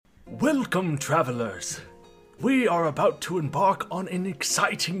Welcome, travelers. We are about to embark on an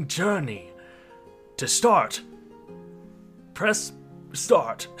exciting journey. To start, press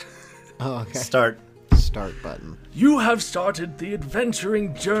start. Oh, okay. Start Button. You have started the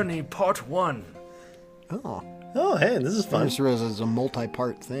Adventuring Journey Part 1. Oh, hey, this is I fun. just realized it's a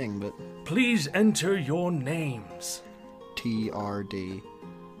multi-part thing, but Please enter your names. TRD.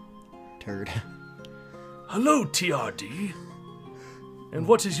 Turd. Hello, TRD. And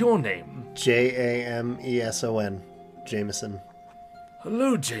what is your name? Jameson. Jameson.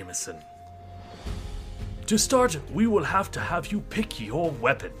 Hello, Jameson. To start, we will have to have you pick your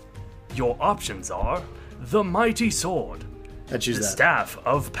weapon. Your options are the Mighty Sword, I choose the that. Staff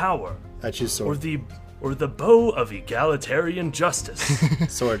of Power, I choose or sword. the Bow of Egalitarian Justice.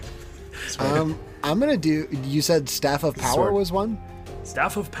 Sword. I'm gonna do. You said Staff of Power Sword. was one.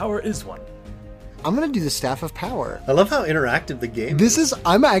 Staff of Power is one. I'm gonna do the Staff of Power. I love how interactive the game This is.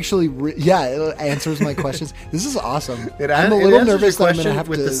 I'm actually. It answers my questions. This is awesome. I'm a it little answers nervous your that I'm gonna question have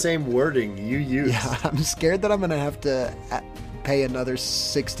with to. the same wording you use. Yeah, I'm scared that I'm gonna have to pay another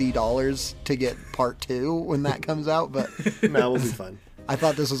 $60 to get Part 2 when that comes out. But No, we'll be fine. I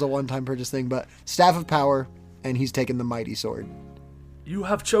thought this was a one-time purchase thing. But Staff of Power, and he's taking the Mighty Sword. You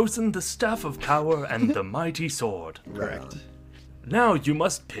have chosen the Staff of Power and the Mighty Sword. Correct. Now you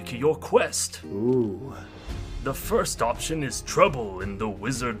must pick your quest. Ooh. The first option is Trouble in the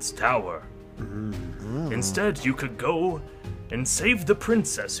Wizard's Tower. Instead, you could go and save the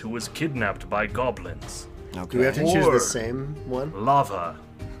princess who was kidnapped by goblins. Okay. Do we have to choose Or- the same one? Lava.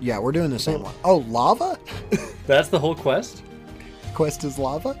 Yeah, we're doing the same one. Oh, lava? That's the whole quest? Quest is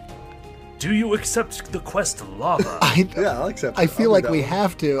lava? Do you accept the quest Lava? Yeah, I'll accept I it. feel I'll like do we that one.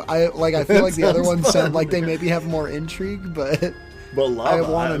 have to. I feel like the other Sounds ones fun. sound like they maybe have more intrigue, but But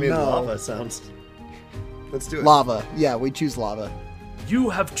lava, wanna know. lava sounds... Let's do it. lava. Yeah, we choose lava. You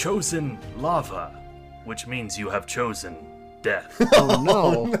have chosen Lava, which means you have chosen death. Oh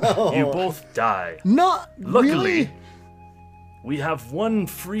no. You both die. Not Luckily, really? we have one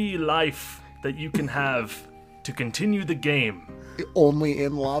free life that you can have to continue the game. Only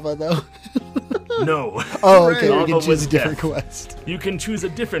in lava though. No. Oh, okay. We Lava can choose was a different death. quest. You can choose a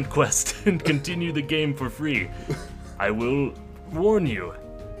different quest and continue the game for free. I will warn you,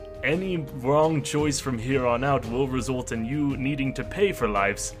 any wrong choice from here on out will result in you needing to pay for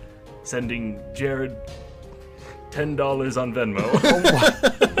lives, sending Jared $10 on Venmo.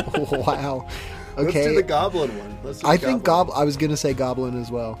 Wow. Let's do Okay. the goblin one. Let's do I the think goblin. I was gonna say goblin as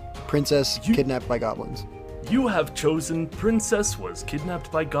well. Princess kidnapped by goblins. You have chosen Princess was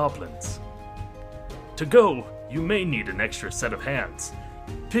kidnapped by goblins. To go, you may need an extra set of hands.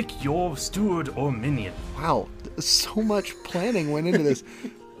 Pick your steward or minion. Wow, so much planning went into this.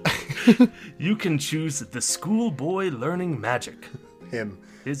 You can choose the schoolboy learning magic. Him.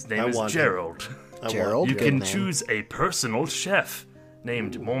 His I name is want him. Gerald. Gerald? You Good can name. choose a personal chef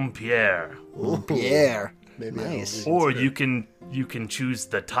named Montpierre. Pierre. Maybe Nice. I'll Or reconsider. you can choose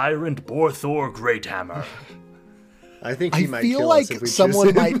the tyrant Borthor Greathammer. I think he I might feel kill like us if we someone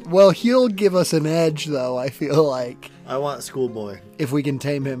choose him. might. Well, he'll give us an edge, though. I feel like I want schoolboy. if we can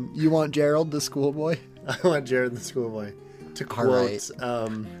tame him. You want Gerald, the schoolboy? I want Jared the schoolboy. To All quote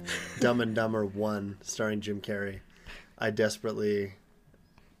Dumb and Dumber 1, starring Jim Carrey, I desperately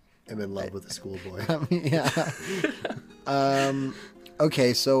am in love with a schoolboy. Yeah.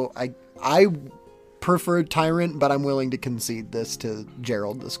 Okay, so I prefer tyrant, but I'm willing to concede this to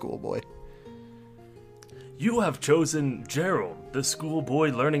Gerald, the schoolboy. You have chosen Gerald, the schoolboy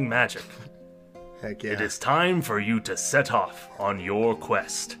learning magic. Heck yeah. It is time for you to set off on your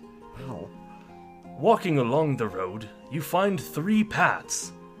quest. Wow. Walking along the road, you find 3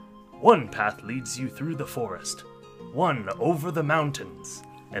 paths. One path leads you through the forest, one over the mountains,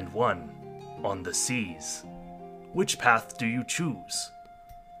 and one on the seas. Which path do you choose?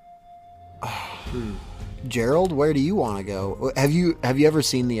 Gerald, where do you want to go? Have you ever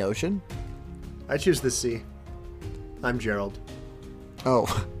seen the ocean? I choose the sea. I'm Gerald.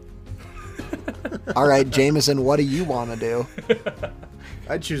 Oh. All right, Jameson, what do you want to do?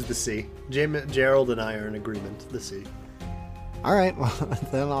 I choose the sea. Gerald and I are in agreement. The sea. All right, well,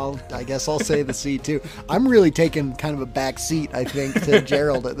 then I guess I'll say the sea too. I'm really taking kind of a back seat, I think, to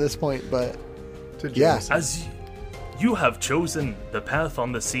Gerald at this point, but To Yeah. Jameson. As you have chosen the path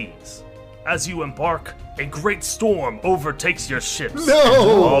on the seas. As you embark, a great storm overtakes your ships. No! And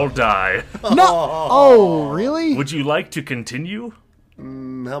you all die. no. Oh, really? Would you like to continue?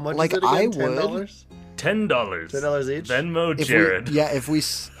 How much Like, is it again? I would. $10? $10. $10 each? Venmo If Jared. if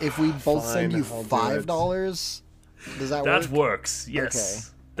we both send Fine, you I'll do it. $5, does that work? That works. Yes.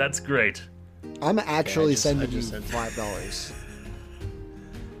 Okay. That's great. I'm actually I just sending you sent it. $5.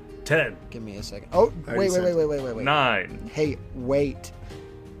 10, Give me a second. Oh, Already sent it. wait. 9, Hey, wait.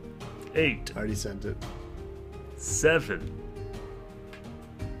 8, Already sent it. 7,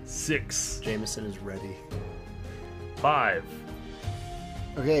 6, Jameson is ready. 5,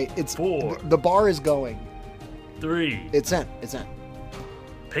 Okay, it's 4. The bar is going. 3. It's sent.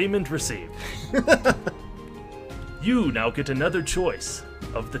 Payment received. You now get another choice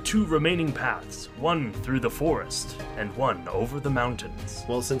of the 2 remaining paths, one through the forest and one over the mountains.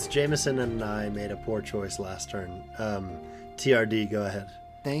 Well, since Jameson and I made a poor choice last turn, TRD, go ahead.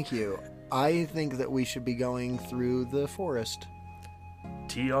 Thank you. I think that we should be going through the forest.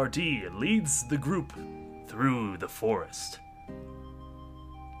 TRD leads the group through the forest.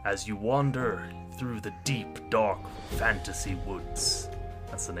 As you wander through the deep, dark fantasy woods.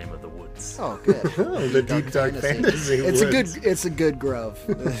 That's the name of the woods. Oh, good. Oh, the deep dark fantasy. It's a good grove.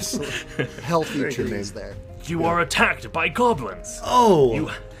 There's healthy Very good trees name. there. You are attacked by goblins.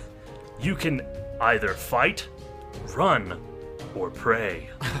 Oh, You can either fight, run, or pray.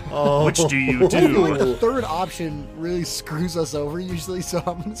 oh. Which do you I feel like the do? third option really screws us over usually, so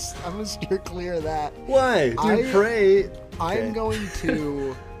I'm gonna steer clear of that. Why? Dude, I- pray. I'm Okay. going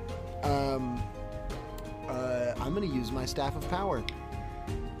to, I'm gonna use my staff of power.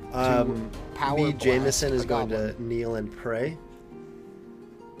 Power Me, blast Jameson, is a going goblin. to kneel and pray.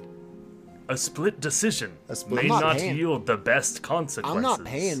 A split decision A split- may I'm not not paying. yield the best consequences. I'm not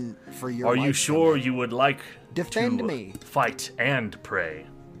paying for your. Are you life sure you would like Defend to me. fight and pray?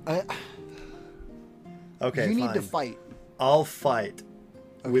 Okay, you need fine. to fight. I'll fight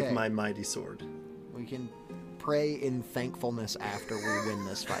with Okay. my mighty sword. We can pray in thankfulness after we win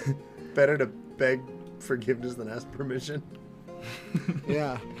this fight. Better to beg forgiveness than ask permission.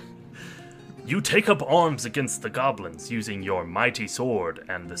 Yeah. You take up arms against the goblins using your mighty sword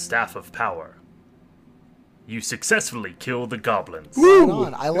and the staff of power. You successfully kill the goblins. Right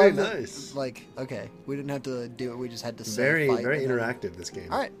on. I Very love that. nice. Like, okay, we didn't have to do it. We just had to say Very, fight very and then- interactive, this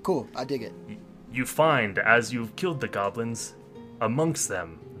game. All right, cool. I dig it. You find, as you've killed the goblins, amongst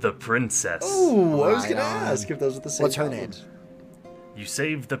them, the princess. Ooh, I was Right going to on. ask if those are the same What's her goblins. You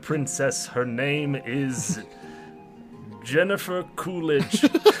save the princess. Her name is Jennifer Coolidge.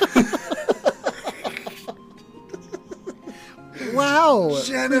 Wow,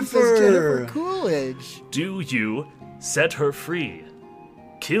 Jennifer! Princess Jennifer Coolidge. Do you set her free,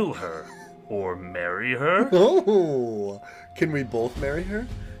 kill her, or marry her? Oh, can we both marry her?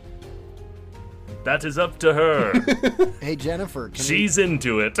 That is up to her. Hey Jennifer, can She's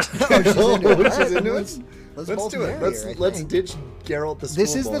into it. we... oh, she's into it. All She's right, into let's, it? Let's Let's both do marry it. her, I Let's think. ditch Geralt the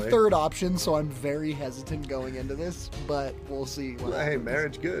This is the schoolboy. third option, so I'm very hesitant going into this, but we'll see. What Hey, happens.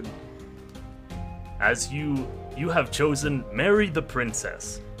 marriage good. As you have chosen marry the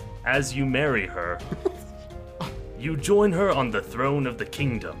princess. As you marry her, you join her on the throne of the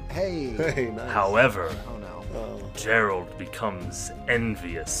kingdom. Hey. Hey, nice. However, Oh no. Oh. Gerald becomes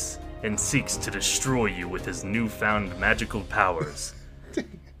envious and seeks to destroy you with his newfound magical powers.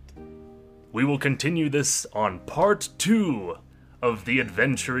 We will continue this on part 2 of the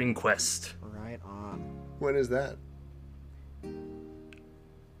adventuring quest. Right on. When is that?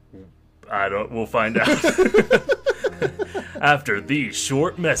 We'll find out. After these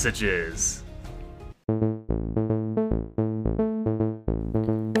short messages.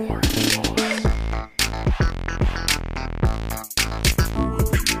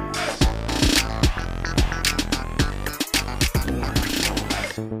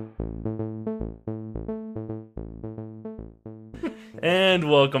 And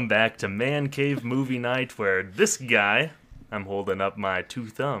welcome back to Man Cave Movie Night, where this guy, I'm holding up my 2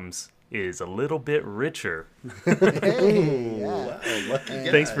 thumbs, is a little bit richer. Hey, yeah. Wow, lucky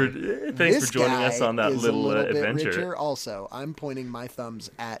guy. Thanks for This joining guy us on that is little a little bit adventure. richer. Also, I'm pointing my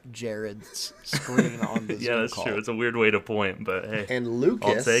thumbs at Jared's screen on the Yeah, Zoom that's call. true. It's a weird way to point, but hey. And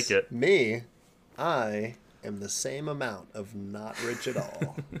Lucas, I'll take it. me, I am the same amount of not rich at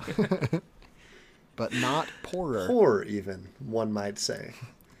all. But not poorer. Poor, even, one might say,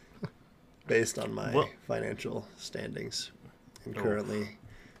 based on my Well- financial standings and Oh. currently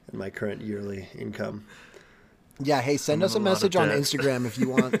and my current yearly income. Yeah, hey, send I'm us a in a lot of message on debt. Instagram if you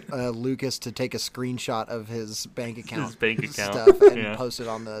want Lucas to take a screenshot of his bank account, His bank account, stuff and yeah. post it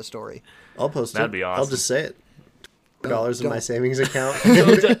on the story. I'll post That'd it. be I'll awesome. just say it. $2 in my don't. savings account.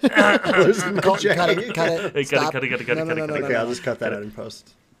 $2 in my Cut checking it, cut Hey, it, cut it, stop. cut it, cut it, cut it, No, no, cut it, no, cut it. no, Okay, no, I'll no. just cut that out in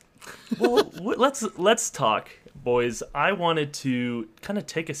post. Well, let's talk, boys. I wanted to kind of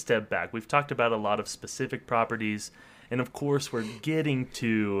take a step back. We've talked about a lot of specific properties, and of course, we're getting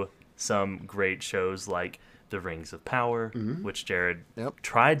to some great shows like The Rings of Power, which Jared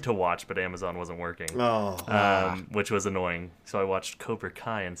tried to watch, but Amazon wasn't working, which was annoying. So I watched Cobra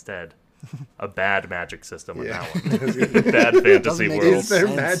Kai instead. A bad magic system with that one. Bad fantasy world. Is there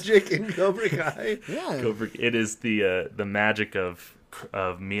magic in Cobra Kai? Yeah. It is the magic of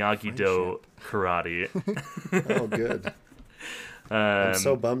Miyagi-Do karate. Oh, good. I'm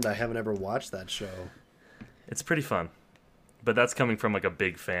so bummed I haven't ever watched that show. It's pretty fun, but that's coming from like a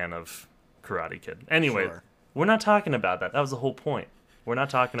big fan of Karate Kid. Anyway, we're not talking about that. That was the whole point. We're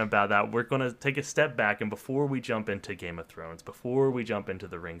not talking about that. We're going to take a step back, and before we jump into Game of Thrones, before we jump into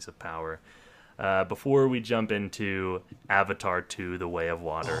The Rings of Power, before we jump into Avatar 2, The Way of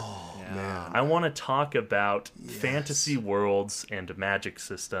Water, I want to talk about fantasy worlds and magic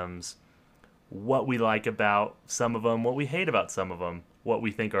systems, what we like about some of them, what we hate about some of them, what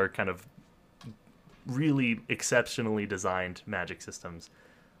we think are kind of really exceptionally designed magic systems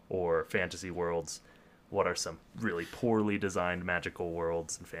or fantasy worlds. What are some really poorly designed magical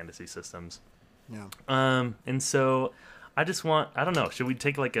worlds and fantasy systems? Yeah. And so I don't know, should we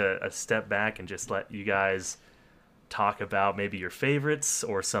take like a step back and just let you guys talk about maybe your favorites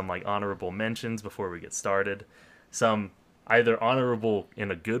or some like honorable mentions before we get started? Some either honorable in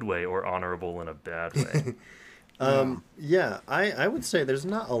a good way or honorable in a bad way. I would say there's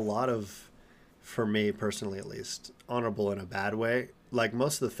not a lot of, for me personally at least, honorable in a bad way. Like,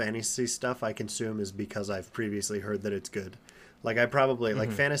 most of the fantasy stuff I consume is because I've previously heard that it's good. Like, I probably,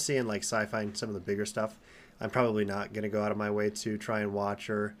 like, fantasy and, like, sci-fi and some of the bigger stuff, I'm probably not going to go out of my way to try and watch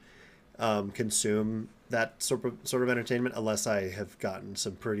or consume that sort of entertainment unless I have gotten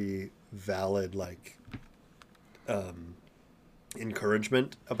some pretty valid, like,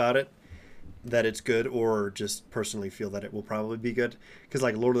 encouragement about it, that it's good, or just personally feel that it will probably be good. Because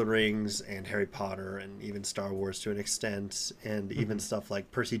like Lord of the Rings and Harry Potter and even Star Wars to an extent, and even stuff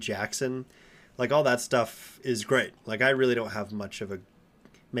like Percy Jackson, like all that stuff is great. Like I really don't have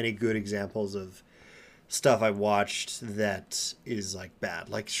many good examples of stuff I watched that is like bad.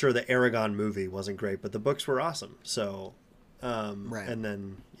 Like sure, the Aragon movie wasn't great, but the books were awesome. So and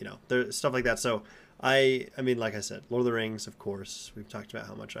then there's stuff like that. So I mean, like I said, Lord of the Rings, of course, we've talked about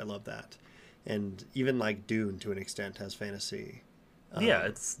how much I love that. And even like Dune to an extent has fantasy.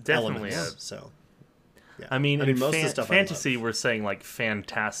 It's definitely so. Yeah. I mean most of the stuff fantasy, we're saying like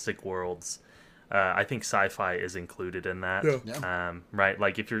fantastic worlds. I think sci-fi is included in that. Yeah. Right?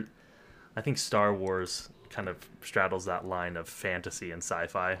 Like I think Star Wars kind of straddles that line of fantasy and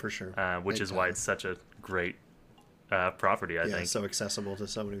sci-fi for sure, which is why it's such a great property. I think so accessible to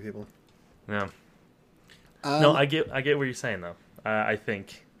so many people. Yeah. No, I get what you're saying though. I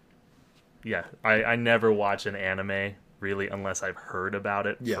think. Yeah, I never watch an anime, really, unless I've heard about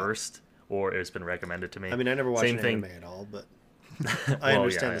it first, or it's been recommended to me. I mean, I never watched anime at all, but I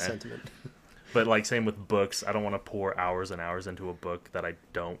understand the sentiment. But, like, same with books. I don't want to pour hours and hours into a book that I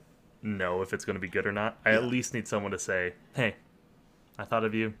don't know if it's going to be good or not. I at least need someone to say, hey, I thought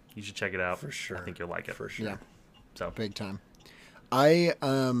of you. You should check it out. For sure. I think you'll like it. For sure. Yeah. So big time.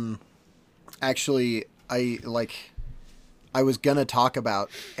 I was gonna talk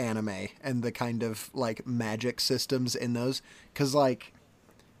about anime and the kind of like magic systems in those, because like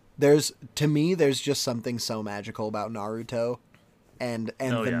there's just something so magical about Naruto and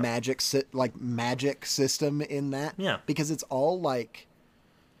the magic system in that. Yeah. Because it's all like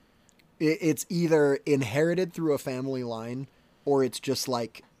it's either inherited through a family line or it's just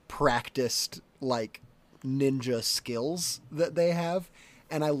like practiced like ninja skills that they have.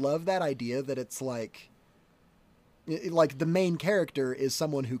 And I love that idea that it's like the main character is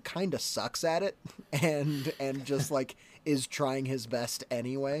someone who kind of sucks at it and just like is trying his best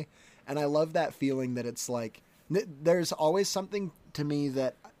anyway. And I love that feeling that it's like there's always something to me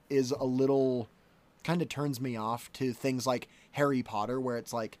that is a little kind of turns me off to things like Harry Potter, where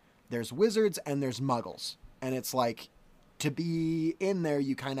it's like there's wizards and there's muggles, and it's like to be in there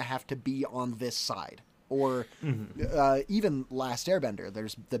you kind of have to be on this side. Or even Last Airbender,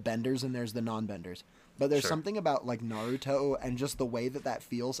 there's the benders and there's the non-benders. But there's something about like Naruto and just the way that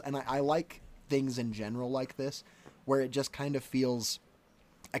feels. And I like things in general like this, where it just kind of feels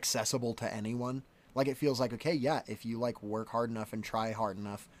accessible to anyone. Like it feels like, okay, yeah, if you like work hard enough and try hard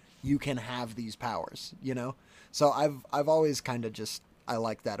enough, you can have these powers, you know? So I've always kind of just, I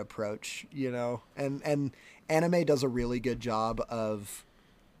like that approach, you know? And anime does a really good job of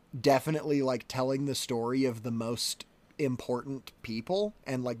definitely like telling the story of the most important people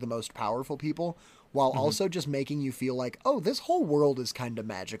and like the most powerful people, while also just making you feel like, oh, this whole world is kind of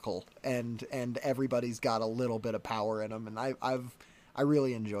magical and everybody's got a little bit of power in them. And I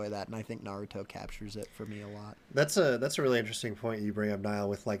really enjoy that, and I think Naruto captures it for me a lot. That's a really interesting point you bring up, Niall,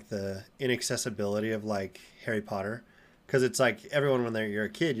 with like the inaccessibility of like Harry Potter, because it's like everyone when you're a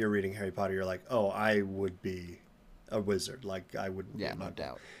kid, you're reading Harry Potter, you're like, oh, I would be a wizard, like I would. Yeah, no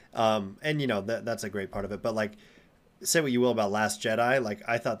doubt. And you know that's a great part of it, but like, say what you will about Last Jedi, like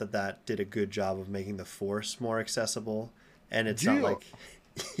I thought that did a good job of making the Force more accessible, and it's not like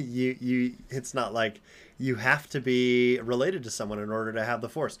it's not like you have to be related to someone in order to have the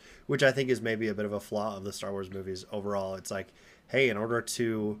Force, which I think is maybe a bit of a flaw of the Star Wars movies overall. It's like, hey, in order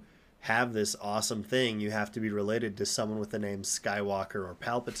to have this awesome thing, you have to be related to someone with the name Skywalker or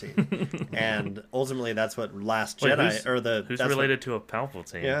Palpatine. And ultimately that's what Last Jedi who's related to a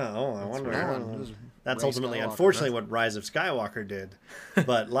Palpatine? Yeah, I wonder. That's ultimately unfortunately what Rise of Skywalker did.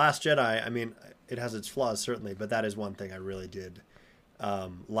 But Last Jedi, I mean, it has its flaws certainly, but that is one thing I really did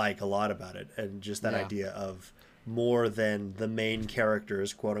like a lot about it, and just that idea of more than the main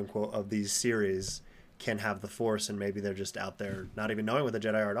characters, quote unquote, of these series can have the Force, and maybe they're just out there not even knowing what the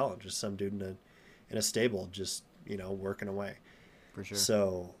Jedi are at all, just some dude in a stable, just working away. For sure.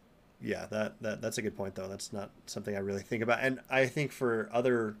 So, yeah, that's a good point though. That's not something I really think about, and I think for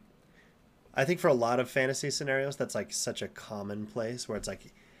a lot of fantasy scenarios, that's like such a common place where it's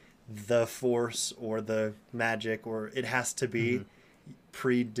like the Force or the magic, or it has to be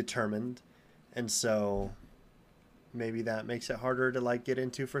predetermined, and so maybe that makes it harder to like get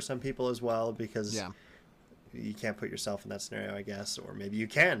into for some people as well, because you can't put yourself in that scenario, I guess, or maybe you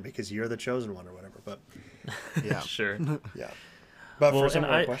can because you're the chosen one or whatever. But sure. Yeah, but for some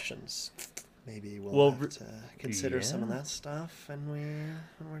more questions, maybe we'll have to consider some of that stuff when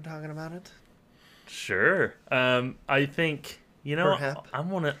we're talking about it. Sure. I think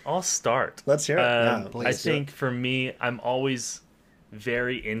I'll start. Let's hear it. I think for me, I'm always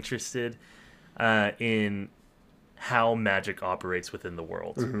very interested in how magic operates within the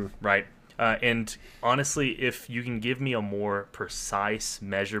world, right? And honestly, if you can give me a more precise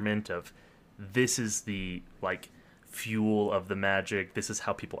measurement of this is the like fuel of the magic, this is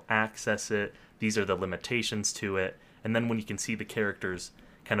how people access it, these are the limitations to it, and then when you can see the characters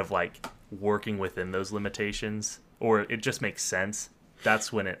kind of like working within those limitations, or it just makes sense,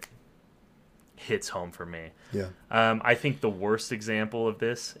 that's when it hits home for me. Yeah. I think the worst example of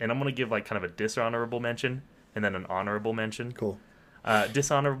this, and I'm going to give like kind of a dishonorable mention and then an honorable mention. Cool.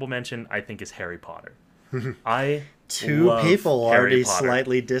 Dishonorable mention, I think, is Harry Potter. Two people already Potter.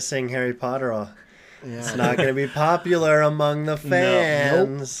 Slightly dissing Harry Potter. It's not going to be popular among the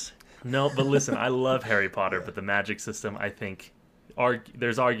fans. No, but listen, I love Harry Potter, but the magic system, I think,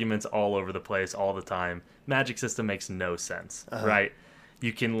 there's arguments all over the place all the time. Magic system makes no sense, right?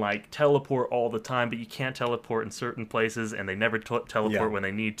 You can like teleport all the time, but you can't teleport in certain places, and they never teleport when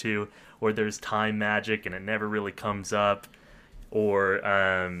they need to. Or there's time magic, and it never really comes up. Or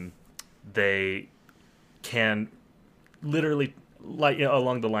they can literally, like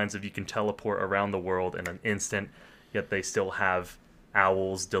along the lines of you can teleport around the world in an instant, yet they still have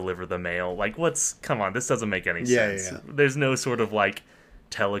owls deliver the mail. Like, come on, this doesn't make any sense. Yeah. There's no sort of like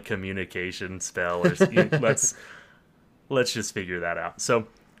telecommunication spell. Or let's just figure that out. So,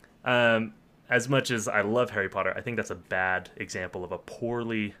 as much as I love Harry Potter, I think that's a bad example of a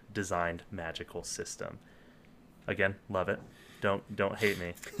poorly designed magical system. Again, love it. Don't hate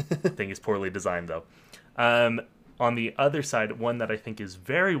me. I think it's poorly designed, though. On the other side, one that I think is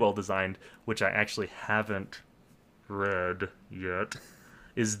very well designed, which I actually haven't read yet,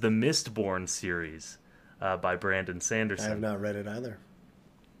 is the Mistborn series by Brandon Sanderson. I have not read it either.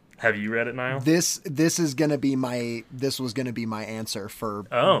 Have you read it, Niall? This was gonna be my answer for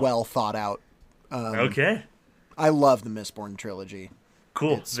well thought out. Okay. I love the Mistborn trilogy.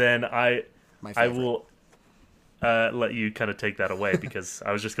 Cool. Then I will let you kind of take that away, because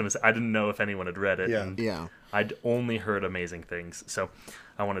I was just gonna say I didn't know if anyone had read it. Yeah. I'd only heard amazing things, so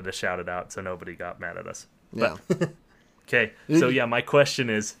I wanted to shout it out so nobody got mad at us. But, okay. So yeah, my question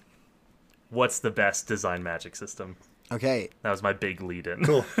is, what's the best design magic system? Okay. That was my big lead-in.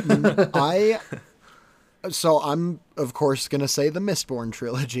 Cool. So I'm, of course, going to say the Mistborn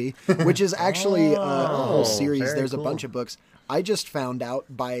trilogy, which is actually a whole series. There's a bunch of books. I just found out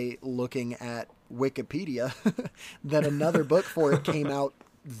by looking at Wikipedia that another book for it came out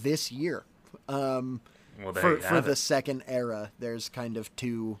this year. For the second era, there's kind of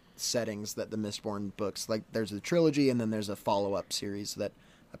two settings that the Mistborn books, like there's a trilogy and then there's a follow-up series that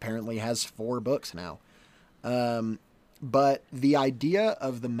apparently has 4 books now. But the idea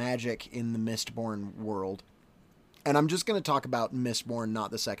of the magic in the Mistborn world, and I'm just going to talk about Mistborn, not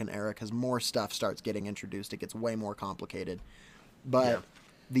the second era, because more stuff starts getting introduced. It gets way more complicated. But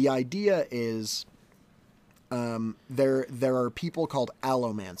the idea is there are people called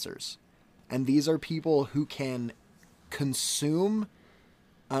allomancers, and these are people who can consume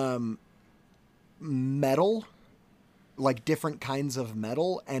metal, like different kinds of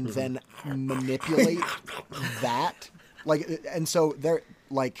metal, and then manipulate that. Like, and so they're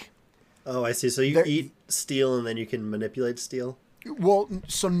like... Oh, I see. So you eat steel and then you can manipulate steel? Well,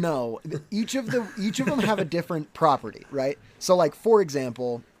 so no. Each of them have a different property, right? So, like, for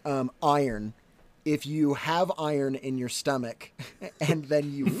example, iron. If you have iron in your stomach and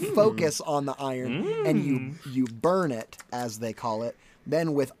then you focus on the iron and you burn it, as they call it,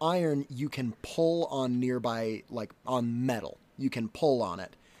 then with iron you can pull on nearby, like on metal. You can pull on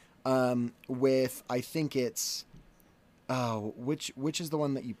it. With, I think it's, which is the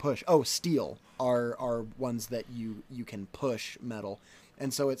one that you push? Oh, steel are ones that you can push metal.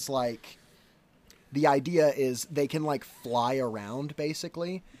 And so it's like, the idea is they can like fly around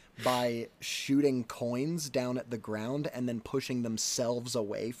basically by shooting coins down at the ground and then pushing themselves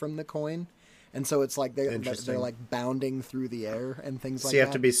away from the coin. And so it's like they're like bounding through the air and things like that. So you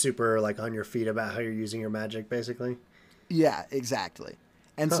have to be super like on your feet about how you're using your magic, basically? Yeah, exactly.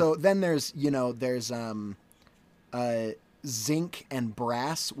 And so then there's zinc and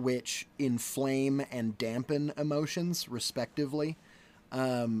brass, which inflame and dampen emotions, respectively.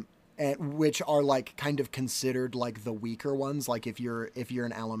 And which are like kind of considered like the weaker ones. Like if you're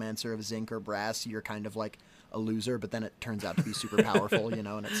an allomancer of zinc or brass, you're kind of like a loser, but then it turns out to be super powerful, you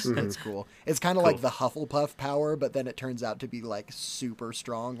know, and it's cool. It's kind of like the Hufflepuff power, but then it turns out to be like super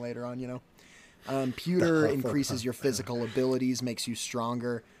strong later on, you know. Pewter increases your physical abilities, makes you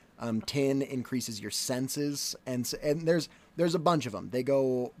stronger. Tin increases your senses, and there's a bunch of them. They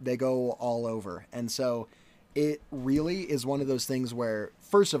go all over, and so it really is one of those things where,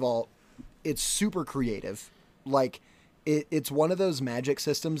 first of all, it's super creative. Like, it's one of those magic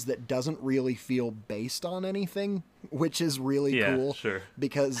systems that doesn't really feel based on anything, which is really cool. Sure.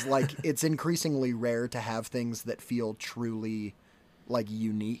 Because, like, it's increasingly rare to have things that feel truly, like,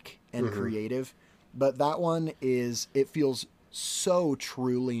 unique and creative. But that one it feels so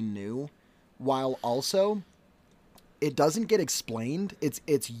truly new, while also it doesn't get explained.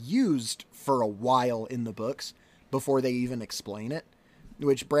 It's used for a while in the books before they even explain it,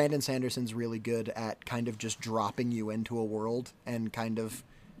 which Brandon Sanderson's really good at, kind of just dropping you into a world and kind of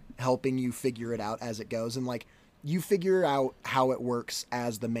helping you figure it out as it goes. And like, you figure out how it works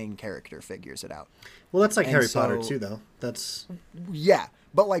as the main character figures it out. Well, that's like Harry Potter too, though. Yeah,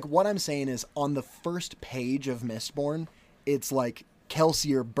 but like what I'm saying is, on the first page of Mistborn, it's like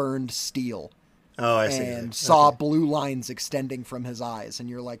Kelsier burned steel. Oh, I see. And saw blue lines extending from his eyes, and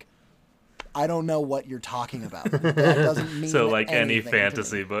you're like, I don't know what you're talking about. That doesn't mean so like any anything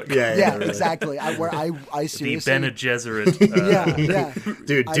fantasy book. Yeah, really. Exactly. I seriously. The Bene Gesserit. Yeah.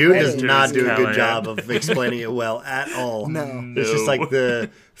 Dude, Dune does not do a good Callahan. job of explaining it well at all. No. It's just like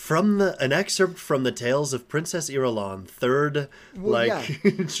an excerpt from the Tales of Princess Irulan, third, and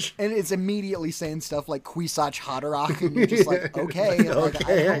it's immediately saying stuff like Kwisatz Haderach, and you're just like, okay.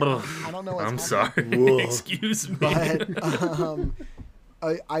 Okay. I don't know what's I'm happening. sorry. Excuse me. But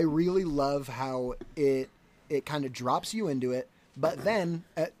I really love how it kind of drops you into it, but then,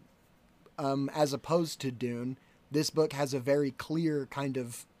 as opposed to Dune, this book has a very clear kind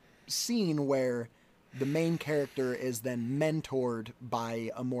of scene where the main character is then mentored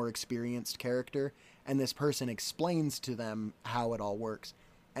by a more experienced character, and this person explains to them how it all works,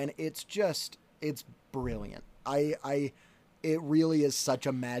 and it's brilliant. It really is such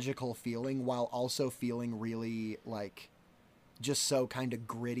a magical feeling, while also feeling really like just so kind of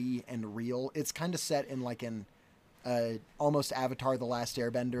gritty and real. It's kind of set in like an almost Avatar: The Last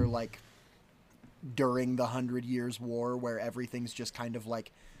Airbender, like during the 100 Years' War, where everything's just kind of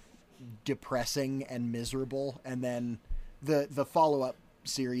like depressing and miserable. And then the follow-up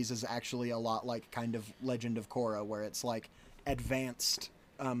series is actually a lot like kind of Legend of Korra, where it's like advanced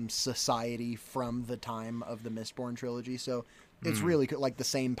society from the time of the Mistborn trilogy. So it's really like the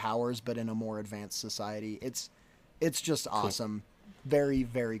same powers, but in a more advanced society. It's just awesome. Very,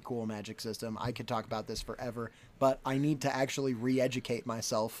 very cool magic system. I could talk about this forever, but I need to actually re-educate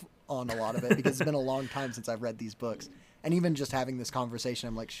myself on a lot of it, because it's been a long time since I've read these books. And even just having this conversation,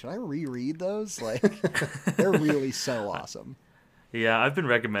 I'm like, should I reread those? Like, they're really so awesome. Yeah, I've been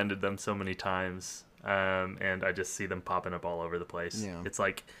recommended them so many times, and I just see them popping up all over the place. Yeah. It's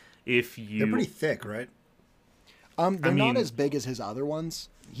like, if you... They're pretty thick, right? They're not as big as his other ones.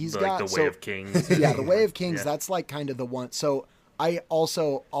 He's got the Way of Kings. Yeah, the Way of Kings. Yeah. That's like kind of the one. So I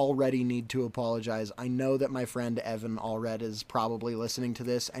also already need to apologize. I know that my friend Evan Allred is probably listening to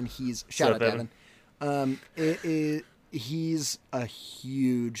this, and shout out to Evan. He's a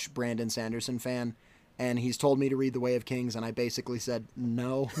huge Brandon Sanderson fan, and he's told me to read The Way of Kings, and I basically said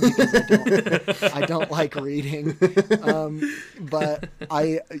no because I don't like reading. But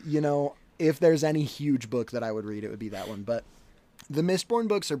if there's any huge book that I would read, it would be that one. But the Mistborn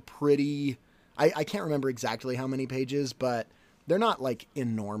books are pretty. I can't remember exactly how many pages, but they're not like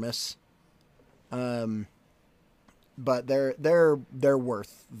enormous. But they're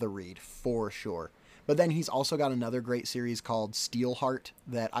worth the read for sure. But then he's also got another great series called Steelheart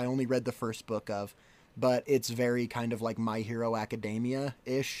that I only read the first book of, but it's very kind of like My Hero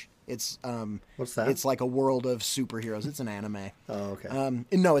Academia-ish. It's what's that? It's like a world of superheroes. It's an anime. Oh, okay.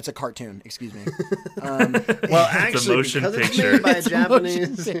 No, it's a cartoon. Excuse me. Well, actually, motion because picture. it's made by a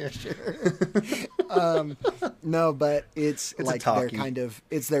Japanese. No, but it's a like talkie.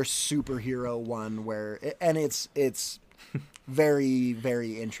 it's their superhero one and it's very,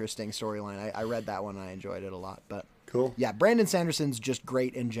 very interesting storyline. I read that one and I enjoyed it a lot. But Cool. yeah, Brandon Sanderson's just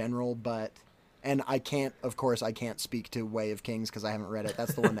great in general, and I can't speak to Way of Kings because I haven't read it.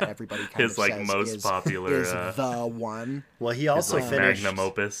 That's the one that everybody kind His of like says most popular is the one. Well, he his, also like, finished magnum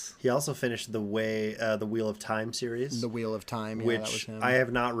opus. He also finished the Wheel of Time series, The Wheel of Time, yeah, that was which him. I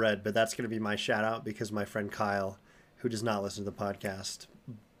have not read, but that's going to be my shout out because my friend Kyle, who does not listen to the podcast,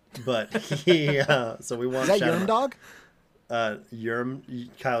 but he so we want Is that shout Yerm out. Dog?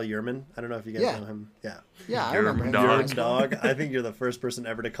 Kyle Yerman. I don't know if you guys Yeah. know him. Yeah. Yeah, I Yerm remember him. Dog. Yerm Dog. I think you're the first person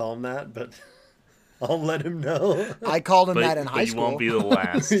ever to call him that, but I'll let him know. I called him But, that in but high you school. won't be the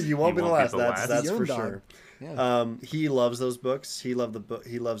last. You won't be the last. That's Yerm for Dog. sure. Yeah. He loves those books. He loves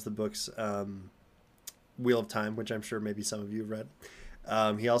the books Wheel of Time, which I'm sure maybe some of you have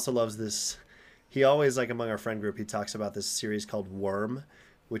read. He also loves this. He always, like, among our friend group, he talks about this series called Worm,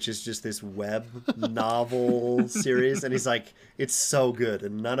 which is just this web novel series. And he's like, it's so good.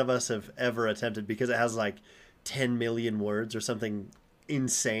 And none of us have ever attempted because it has like 10 million words or something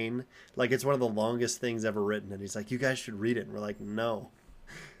insane. Like, it's one of the longest things ever written. And he's like, you guys should read it. And we're like, no.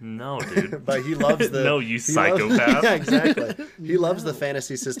 No, dude. But he loves the... No, you he psychopath. Yeah, exactly. He loves the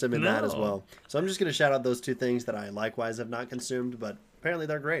fantasy system in that as No. well. So I'm just going to shout out those two things that I likewise have not consumed, but apparently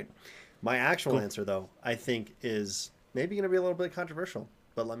they're great. My actual answer, though, I think is maybe going to be a little bit controversial,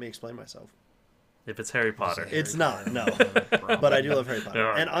 but let me explain myself. If it's Harry Potter. It's not, no. But I do love Harry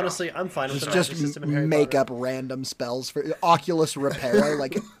Potter. And honestly, I'm fine with the magic Just system in Harry make Potter. up random spells for Oculus Reparo.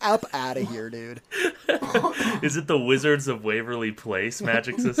 Like, up out of here, dude. Is it the Wizards of Waverly Place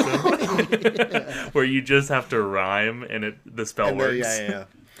magic system? Where you just have to rhyme and the spell And works? yeah.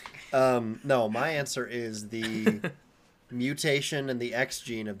 No, my answer is the mutation and the X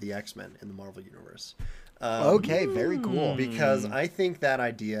gene of the X-Men in the Marvel Universe. Okay, very cool. Because I think that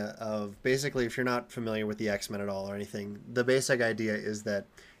idea of basically, if you're not familiar with the X-Men at all or anything, the basic idea is that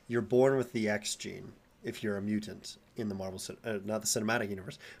you're born with the X gene if you're a mutant in the Marvel, not the cinematic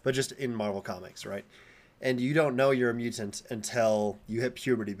universe, but just in Marvel Comics, right? And you don't know you're a mutant until you hit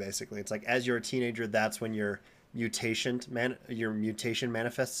puberty, basically. It's like as you're a teenager, that's when your mutation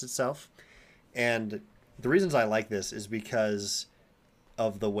manifests itself. And the reasons I like this is because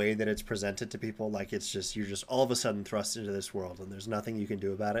of the way that it's presented to people. Like, it's just, you're just all of a sudden thrust into this world and there's nothing you can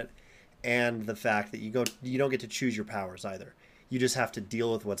do about it. And the fact that you don't get to choose your powers either. You just have to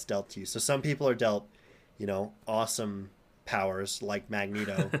deal with what's dealt to you. So some people are dealt, awesome powers like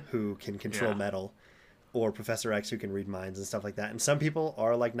Magneto, who can control metal, or Professor X, who can read minds and stuff like that. And some people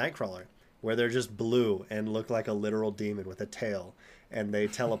are like Nightcrawler, where they're just blue and look like a literal demon with a tail, and they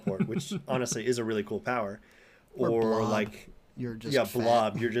teleport, which honestly is a really cool power. Or Blob. Like, You're just fat.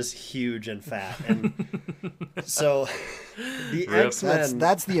 Blob, you're just huge and fat. And so the X-Men...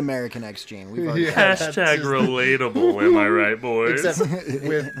 That's the American X gene. We've already Hashtag relatable, am I right, boys? Except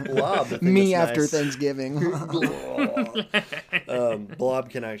with Blob, the thing me that's after nice, Thanksgiving. Blob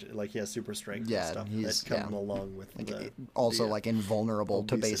can actually, like, he has super strength Yeah, and stuff he's- that come yeah. along with Also, the, like, invulnerable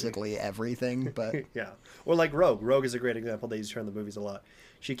to obesity. basically everything. But yeah. Or like Rogue. Rogue is a great example. They use her in the movies a lot.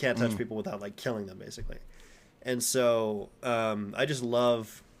 She can't Mm. touch people without, like, killing them, basically. And so I just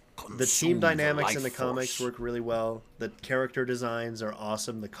love the team Consume the dynamics in the life comics force. work really well. The character designs are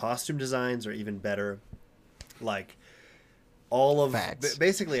awesome. The costume designs are even better. Like, all of Facts.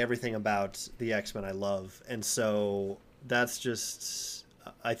 basically everything about the X-Men I love. And so that's just,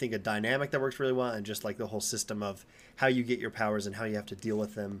 I think, a dynamic that works really well, and just like the whole system of how you get your powers and how you have to deal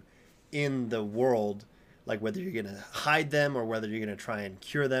with them in the world, like whether you're going to hide them or whether you're going to try and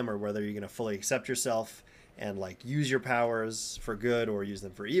cure them or whether you're going to fully accept yourself and like use your powers for good or use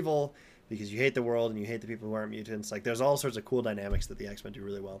them for evil because you hate the world and you hate the people who aren't mutants. Like, there's all sorts of cool dynamics that the X-Men do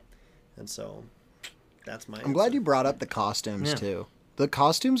really well. And so that's my I'm glad you brought up the costumes too. The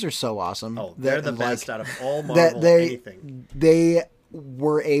costumes are so awesome. Oh, they're the that, best like, out of all Marvel that anything. they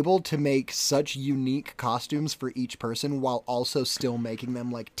were able to make such unique costumes for each person while also still making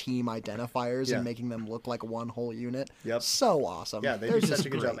them like team identifiers and making them look like one whole unit. Yep. So awesome. Yeah, they They're do such just a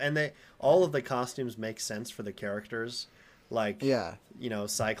good great. job. And all of the costumes make sense for the characters. Like, Yeah. you know,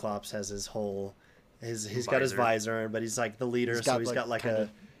 Cyclops has his whole, he's got his Visor. visor, but he's like the leader, so he's got like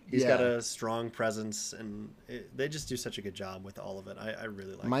he's got a strong presence, and they just do such a good job with all of it. I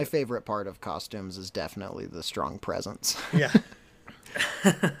really like My it. favorite part of costumes is definitely the strong presence. Yeah.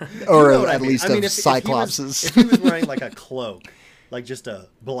 Or You know what I at mean. least I mean, of Cyclops's. If he was wearing like a cloak, like just a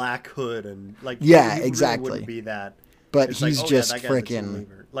black hood and like Yeah, he really exactly. wouldn't be that. But It's he's like, oh, yeah, just that guy's the team freaking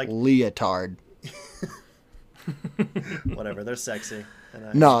leader. Like leotard. whatever, they're sexy.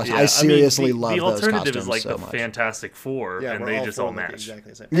 And No, Yeah, I seriously mean, love the those alternative costumes is like so the much. Fantastic Four, yeah, and we're they just four all look match.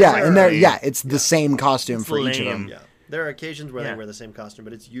 exactly the same. Yeah, It's and they're like- it's the same costume It's for each of lame. them. Yeah, there are occasions where Yeah. they wear the same costume,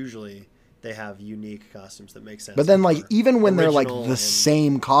 but it's usually they have unique costumes that make sense. But then, like, for even when they're like original the and-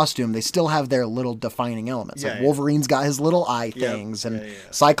 same costume, they still have their little defining elements. Yeah, Like yeah. Wolverine's got his little eye Yep. things, and Yeah, yeah, yeah,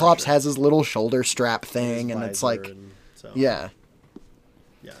 Cyclops for sure. has his little shoulder strap his thing, and it's visor like, and so, yeah,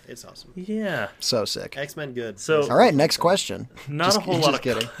 yeah, it's awesome. Yeah, so sick. X-Men good. So- All right, next question. not a whole lot just of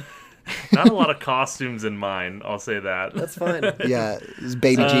kidding. not a lot of costumes in mine. I'll say that. That's fine. Yeah, it's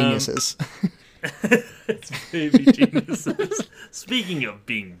baby geniuses. It's baby geniuses. Speaking of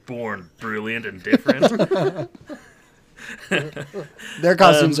being born brilliant and different, Their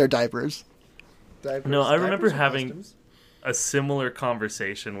costumes are diapers. No, I remember Diapers or having- costumes? a similar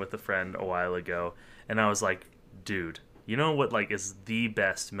conversation with a friend a while ago, and I was like, dude, you know what like is the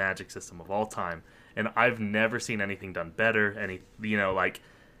best magic system of all time? And I've never seen anything done better. Like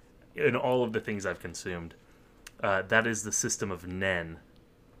in all of the things I've consumed, that is the system of Nen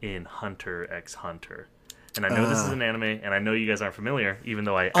in Hunter x Hunter. And I know this is an anime, and I know you guys aren't familiar, even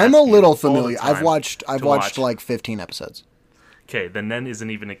though I'm ask a you little all the familiar. I've time watched to watch. like 15 episodes. Okay, the Nen isn't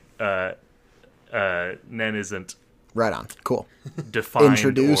even Nen isn't Right on. Cool. defined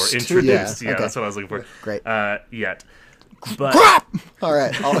Introduced? or introduced. Yeah, Yeah, okay. that's what I was looking for. Great. Yet, but Crap! All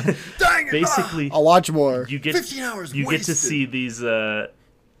right, Dang it! basically, I'll watch more. you get 15 hours you get to wasted. see these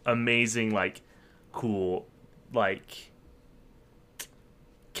amazing, like, cool, like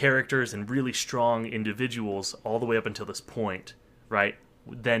characters and really strong individuals all the way up until this point, right?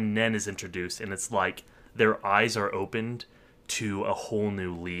 Then Nen is introduced, and it's like their eyes are opened to a whole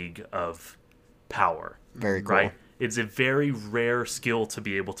new league of power. Very cool. Right? It's a very rare skill to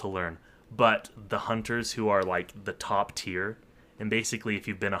be able to learn. But the hunters who are like the top tier, and basically if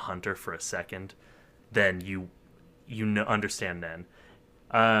you've been a hunter for a second, then you understand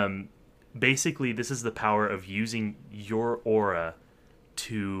Nen. Basically, this is the power of using your aura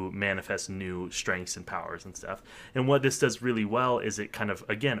to manifest new strengths and powers and stuff. And what this does really well is it kind of,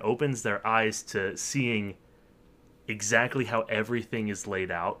 again, opens their eyes to seeing exactly how everything is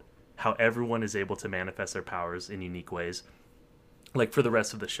laid out, how everyone is able to manifest their powers in unique ways, like for the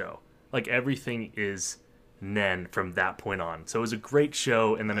rest of the show. Like everything is Nen from that point on. So it was a great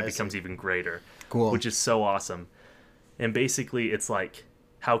show, and then it becomes even greater, Cool. which is so awesome. And basically, it's like,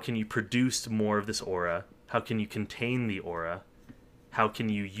 how can you produce more of this aura? How can you contain the aura? How can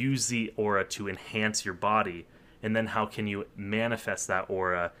you use the aura to enhance your body? And then how can you manifest that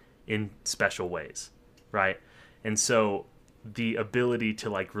aura in special ways, right? And so the ability to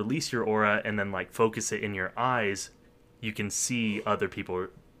like release your aura and then like focus it in your eyes, you can see other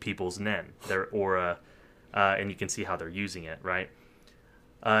people's Nen, their aura, and you can see how they're using it, right?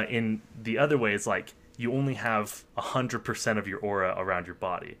 In the other way, it's like you only have 100% of your aura around your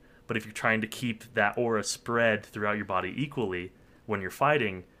body. But if you're trying to keep that aura spread throughout your body equally when you're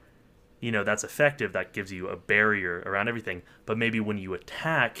fighting, you know, that's effective. That gives you a barrier around everything. But maybe when you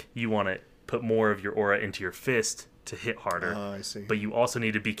attack, you want to put more of your aura into your fist to hit harder. Oh, I see. But you also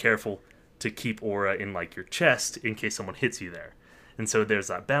need to be careful to keep aura in like your chest in case someone hits you there. And so there's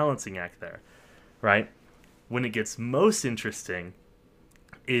that balancing act there, right? When it gets most interesting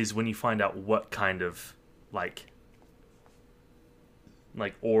is when you find out what kind of like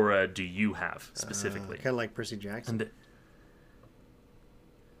aura do you have specifically. Kind of like Percy Jackson. And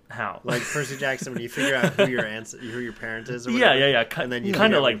how? Like Percy Jackson, when you figure out who your parent is, or Yeah, whatever, yeah. and then you Kinda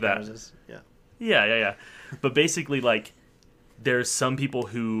figure out like what your that. powers is. Yeah. Yeah. But basically, like, there's some people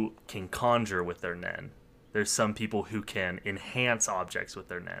who can conjure with their Nen. There's some people who can enhance objects with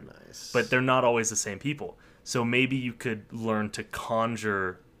their Nen. Nice. But they're not always the same people. So maybe you could learn to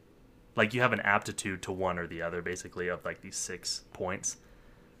conjure, like you have an aptitude to one or the other, basically, of like these 6 points.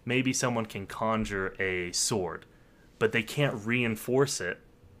 Maybe someone can conjure a sword, but they can't reinforce it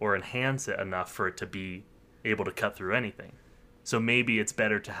or enhance it enough for it to be able to cut through anything. So maybe it's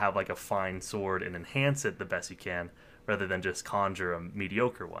better to have like a fine sword and enhance it the best you can, rather than just conjure a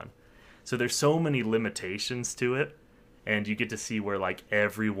mediocre one. So there's so many limitations to it, and you get to see where like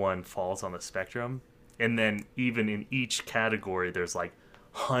everyone falls on the spectrum. And then even in each category, there's like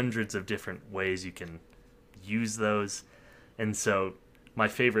hundreds of different ways you can use those. And so my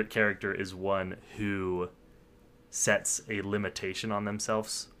favorite character is one who sets a limitation on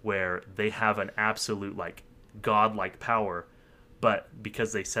themselves where they have an absolute like godlike power, but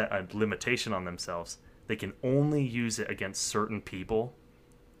because they set a limitation on themselves, they can only use it against certain people,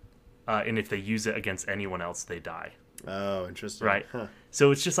 and if they use it against anyone else, they die. Oh, interesting. Right. Huh.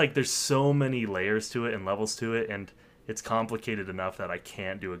 So it's just like there's so many layers to it and levels to it, and it's complicated enough that I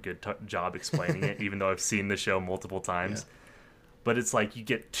can't do a good job explaining it, even though I've seen the show multiple times. Yeah. But it's like you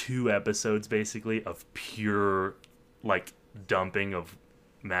get 2 episodes basically of pure like dumping of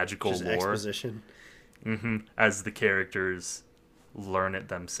magical just lore. Exposition. As the characters learn it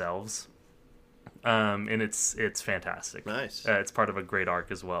themselves. And it's fantastic. Nice. It's part of a great arc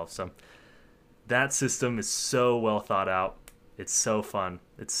as well. So that system is so well thought out. It's so fun.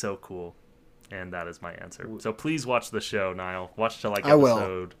 It's so cool. And that is my answer. So please watch the show, Niall. Watch to like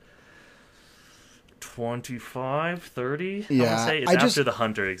episode 25, 30. Yeah. I want to say it's after the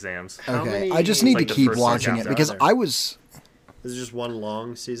Hunter exams. Okay. I just need to keep watching it because I was... Is it just one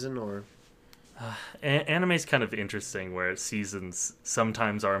long season or... Anime's kind of interesting where seasons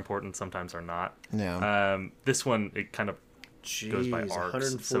sometimes are important, sometimes are not. Yeah. This one, it kind of goes by arcs.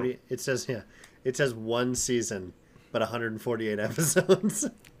 140. So, it says one season, but 148 episodes.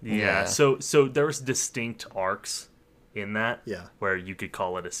 Yeah. So there's distinct arcs in that. Yeah. Where you could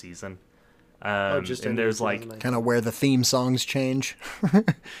call it a season. Just and there's like kind of where the theme songs change.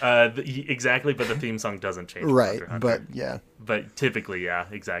 Exactly, but the theme song doesn't change. Right, but yeah. But typically, yeah,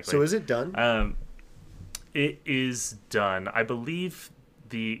 exactly. So is it done? It is done. I believe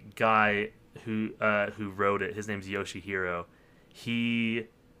the guy who wrote it, his name's Yoshihiro. He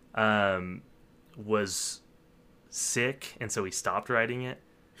was sick, and so he stopped writing it.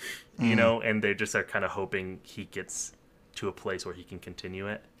 You know, and they just are kind of hoping he gets to a place where he can continue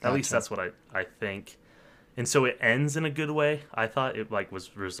it. At least that's what I think. And so it ends in a good way. I thought it like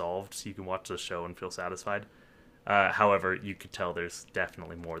was resolved so you can watch the show and feel satisfied. However, you could tell there's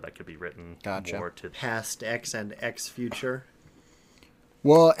definitely more that could be written. More to past X and X future.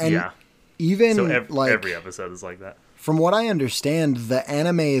 Well, and even so like every episode is like that. From what I understand, the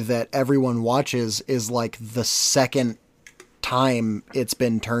anime that everyone watches is like the second time it's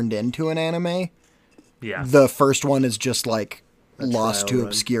been turned into an anime. Yeah. The first one is just like lost to run.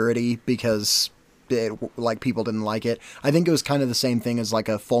 obscurity because like people didn't like it. I think it was kind of the same thing as like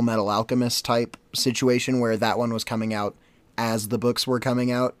a Full Metal Alchemist type situation where that one was coming out as the books were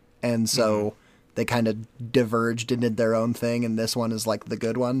coming out, and so they kind of diverged and did their own thing, and this one is like the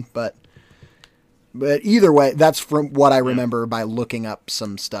good one. But either way, that's from what I remember by looking up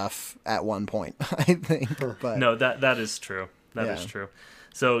some stuff at one point, I think. But no, that is true. That is true.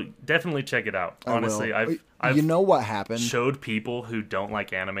 So definitely check it out. Honestly, I've you know what happened? Showed people who don't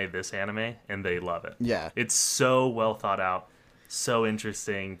like anime this anime, and they love it. Yeah, it's so well thought out, so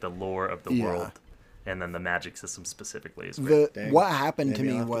interesting. The lore of the world, and then the magic system specifically is great. What happened to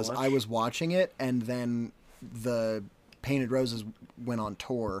me was I was watching it, and then the Painted Roses went on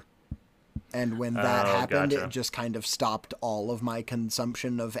tour. And when that happened, it just kind of stopped all of my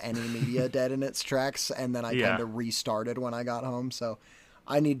consumption of any media dead in its tracks. And then I kind of restarted when I got home. So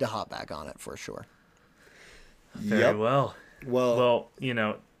I need to hop back on it for sure. Very well. Well, you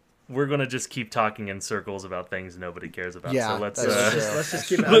know, we're going to just keep talking in circles about things nobody cares about. Yeah, so let's just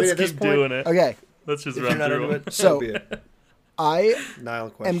keep, let's keep doing it. Okay. Let's just run through it. So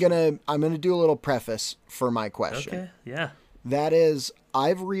I'm gonna do a little preface for my question. Okay. Yeah. That is,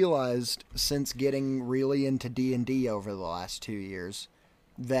 I've realized since getting really into D&D over the last 2 years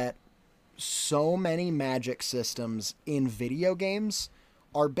that so many magic systems in video games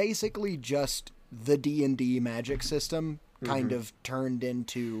are basically just the D&D magic system kind of turned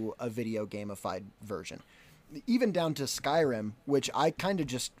into a video gamified version. Even down to Skyrim, which I kind of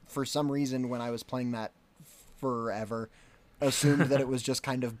just, for some reason, when I was playing that forever, assumed that it was just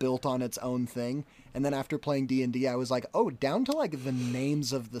kind of built on its own thing. And then after playing D&D, I was like, oh, down to like the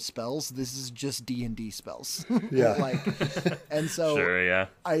names of the spells, this is just D&D spells. Yeah. And so sure, yeah.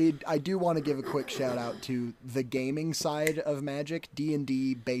 I do want to give a quick shout out to the gaming side of Magic.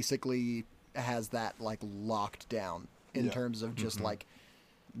 D&D basically has that like locked down in terms of just like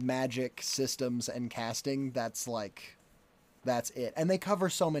magic systems and casting. That's it. And they cover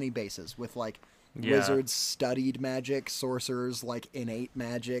so many bases with like wizards, studied magic, sorcerers, like innate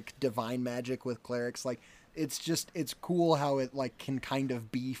magic, divine magic with clerics. Like it's cool how it like can kind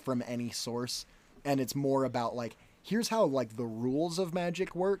of be from any source, and it's more about like here's how like the rules of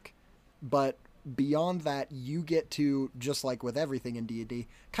Magic work, but beyond that, you get to, just like with everything in D&D,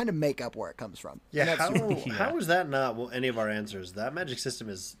 kind of make up where it comes from. Yeah, And that's how is that not any of our answers? That Magic system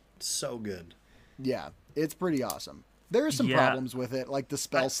is so good. Yeah, it's pretty awesome. There are some problems with it, like the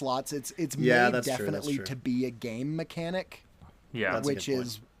spell slots. It's made definitely to be a game mechanic. Yeah, which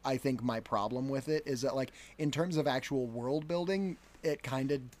is, I think, my problem with it, is that, like, in terms of actual world building, it kind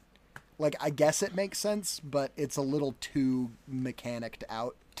of, like, I guess it makes sense, but it's a little too mechanicked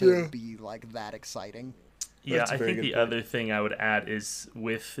out to be, like, that exciting. Yeah, I think the other thing I would add is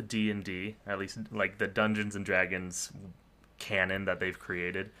with D&D, at least, like, the Dungeons & Dragons canon that they've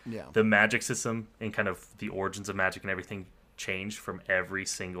created, the magic system and kind of the origins of magic and everything changed from every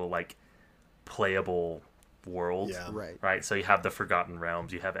single, like, playable world, right? So you have the Forgotten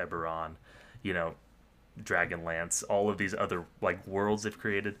Realms, you have Eberron, you know, Dragonlance, all of these other like worlds they've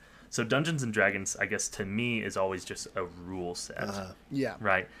created. So Dungeons and Dragons, I guess to me, is always just a rule set,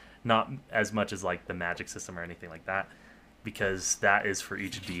 right? Not as much as like the magic system or anything like that, because that is for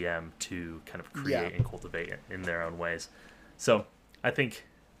each DM to kind of create and cultivate it in their own ways. So I think,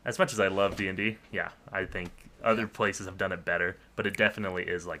 as much as I love D&D, I think other places have done it better, but it definitely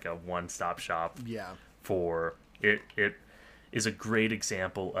is like a one-stop shop. For it is a great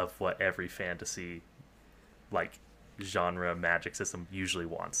example of what every fantasy like genre magic system usually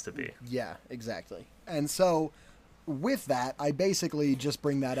wants to be. Yeah, exactly. And so with that, I basically just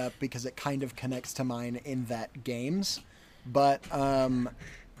bring that up because it kind of connects to mine in that games. But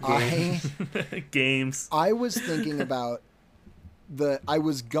games. I was thinking about I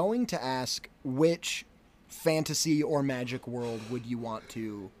was going to ask, which fantasy or magic world would you want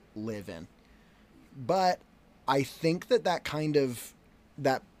to live in? But I think that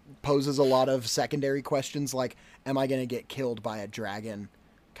poses a lot of secondary questions, like, am I going to get killed by a dragon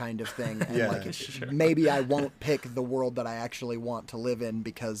kind of thing? And maybe I won't pick the world that I actually want to live in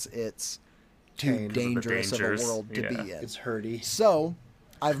because it's too dangerous of a world to be in. It's herdy. So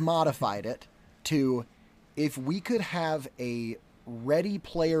I've modified it to, if we could have a Ready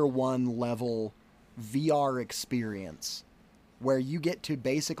Player One level VR experience where you get to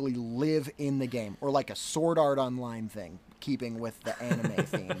basically live in the game, or like a Sword Art Online thing, keeping with the anime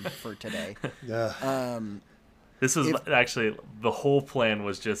theme for today. This was actually, the whole plan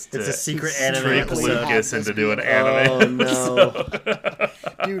was just to it's a secret anime trick Lucas into doing anime. Oh, no.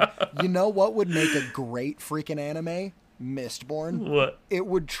 Dude, you know what would make a great freaking anime? Mistborn. What? It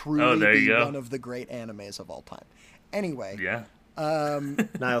would truly be one of the great animes of all time. Anyway. Yeah.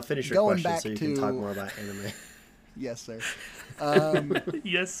 Niall, finish your question so you can talk more about anime. Yes, sir.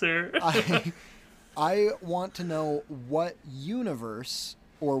 Yes, sir. I want to know what universe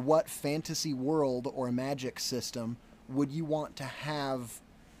or what fantasy world or magic system would you want to have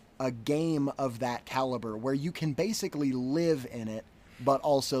a game of that caliber where you can basically live in it, but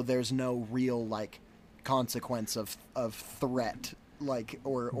also there's no real like consequence of threat, like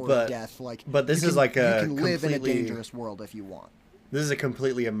or death. Like, but this is like a you can live in a dangerous world if you want. This is a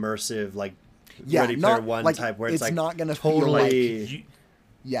completely immersive, like Ready Player One like, type, where it's like not gonna totally. Feel like,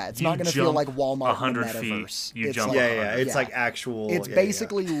 it's not going to feel like Walmart in the metaverse. You jump. It's like actual. It's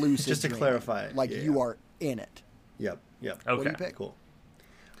basically lucid. Just to clarify, like you are in it. Yep. Okay. What do you pick? Cool.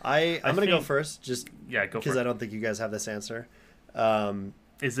 I'm going to go first, just go because I don't think you guys have this answer.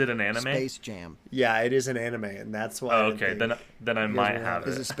 Is it an anime? Space Jam. Yeah, it is an anime, and that's why. Okay, then I might have it.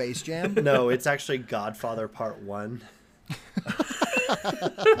 Is it Space Jam? No, it's actually Godfather Part 1.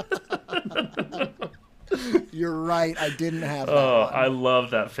 You're right. I didn't have that. One. I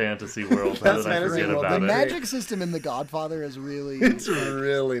love that fantasy world. That's fantasy world. The magic system in The Godfather is really... It's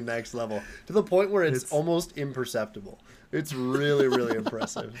really next level. To the point where it's almost imperceptible. It's really, really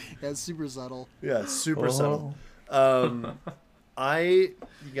impressive. Yeah, it's super subtle. Yeah, super subtle. You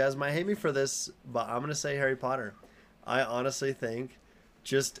guys might hate me for this, but I'm going to say Harry Potter. I honestly think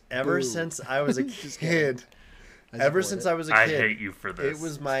just ever since I was a kid... I hate you for this. It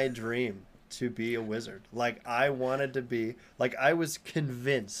was my dream to be a wizard. Like, I wanted to be... Like, I was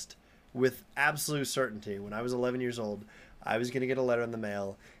convinced with absolute certainty when I was 11 years old, I was going to get a letter in the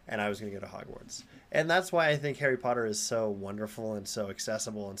mail and I was going to go to Hogwarts. And that's why I think Harry Potter is so wonderful and so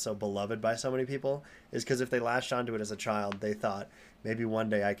accessible and so beloved by so many people, is because if they latched onto it as a child, they thought, maybe one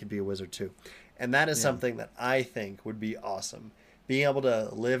day I could be a wizard too. And that is something that I think would be awesome. Being able to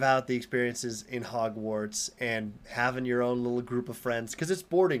live out the experiences in Hogwarts and having your own little group of friends, because it's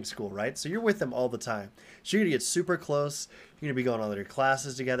boarding school, right? So you're with them all the time. So you're going to get super close. You're going to be going all your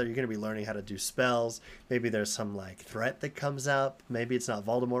classes together. You're going to be learning how to do spells. Maybe there's some like threat that comes up. Maybe it's not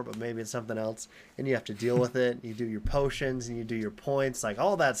Voldemort, but maybe it's something else. And you have to deal with it. You do your potions and you do your points, like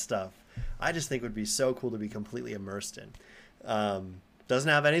all that stuff. I just think would be so cool to be completely immersed in. Doesn't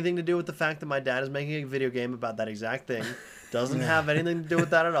have anything to do with the fact that my dad is making a video game about that exact thing. Doesn't have anything to do with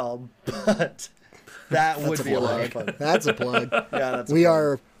that at all. But that would be a lot of fun. That's a plug. Yeah, that's a We plug.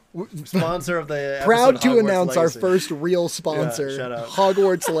 are Sponsor of the episode, proud to Hogwarts announce Legacy. our first real sponsor, shout out.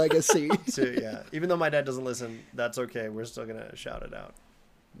 Hogwarts Legacy. So, yeah, even though my dad doesn't listen, that's okay. We're still gonna shout it out.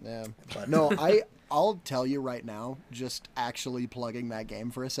 Yeah. But- No, I'll tell you right now, just actually plugging that game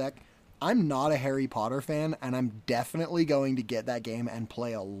for a sec. I'm not a Harry Potter fan, and I'm definitely going to get that game and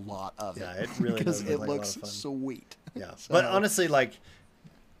play a lot of it. Yeah, it really because does it look like a lot looks of fun. sweet. Yeah, So- but honestly, like,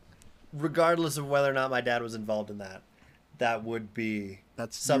 regardless of whether or not my dad was involved in that, that would be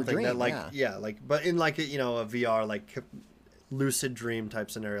That's your something dream, that, like, yeah. like, but in like a, a VR like lucid dream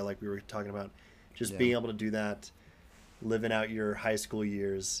type scenario, like we were talking about, just Yeah. being able to do that, living out your high school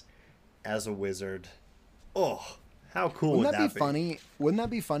years as a wizard. Oh, how cool Wouldn't would that be be? funny? Wouldn't that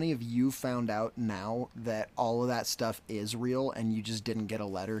be funny if you found out now that all of that stuff is real and you just didn't get a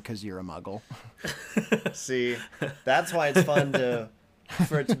letter because you're a muggle? See, that's why it's fun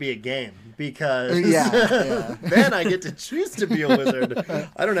for it to be a game, because Yeah. then I get to choose to be a wizard.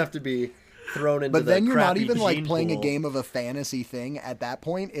 I don't have to be thrown into But the then you're not crappy even like gene playing a pool. game of a fantasy thing. At that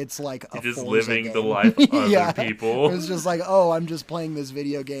point, it's like a You're just Forza living the game. life of other Yeah. people. It's just like, oh, I'm just playing this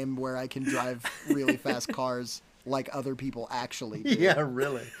video game where I can drive really fast cars like other people actually do. Yeah,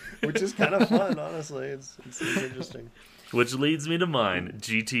 really. Which is kind of fun, honestly. It's interesting. Which leads me to mine,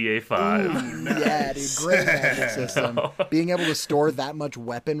 GTA 5. Yeah, dude, great magic system. Being able to store that much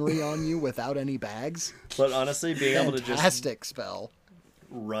weaponry on you without any bags. But honestly, being able to just Fantastic spell.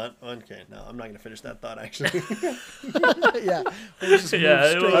 run. Okay, no, I'm not going to finish that thought, actually. Yeah. We'll just move Yeah,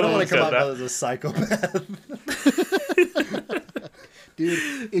 straight I don't on. want to come said out that. as a psychopath.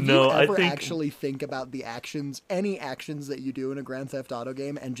 Dude, if No, you I ever think- actually think about the actions, any actions that you do in a Grand Theft Auto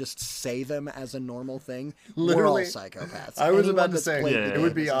game and just say them as a normal thing, Literally, we're all psychopaths. I was Anyone about to that's say, played Yeah. the it would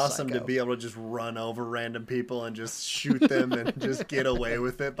game be is a awesome to psycho. be able to just run over random people and just shoot them and just get away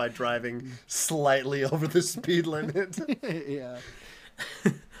with it by driving slightly over the speed limit. Yeah.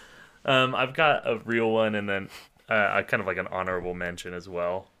 I've got a real one, and then I kind of like an honorable mention as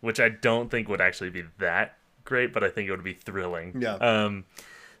well, which I don't think would actually be that great, but I think it would be thrilling. Yeah.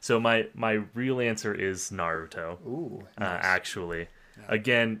 So my real answer is Naruto. Ooh. Actually,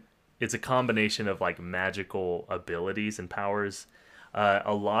 again, it's a combination of like magical abilities and powers.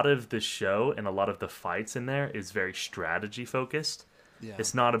 A lot of the show and a lot of the fights in there is very strategy focused. Yeah.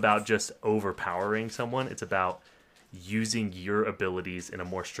 It's not about just overpowering someone. It's about using your abilities in a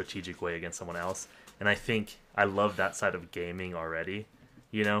more strategic way against someone else. And I think I love that side of gaming already.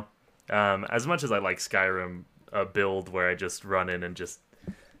 You know, as much as I like Skyrim, a build where I just run in and just,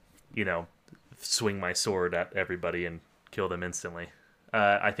 swing my sword at everybody and kill them instantly.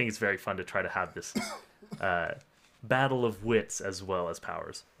 I think it's very fun to try to have this battle of wits as well as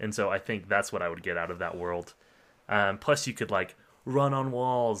powers. And so I think that's what I would get out of that world. Plus you could like run on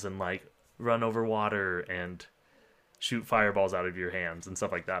walls and like run over water and shoot fireballs out of your hands and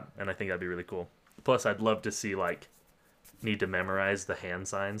stuff like that. And I think that'd be really cool. Plus I'd love to see like need to memorize the hand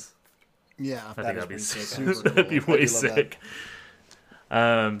signs. Yeah. I think that'd be pretty sick, super honestly. that'd be cool. I way do love that. sick.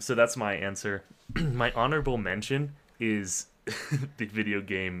 So that's my answer. My honorable mention is the video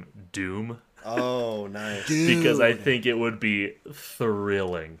game Doom, Oh, nice. because I Dude. think it would be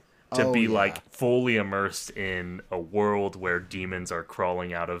thrilling to Oh, be yeah. like fully immersed in a world where demons are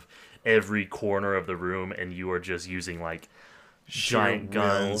crawling out of every corner of the room and you are just using like giant Sheer will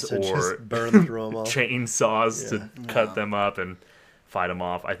guns to or just burn through them all. chainsaws Yeah. to cut them up and fight them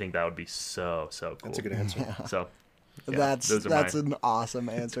off. I think that would be so cool. That's a good answer. So yeah, that's those are that's mine. an awesome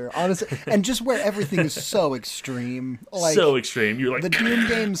answer, honestly. And just where everything is so extreme, like so extreme. You're like the Doom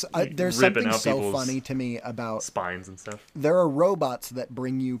games. There's ripping something out so people's funny to me about spines and stuff. there are robots that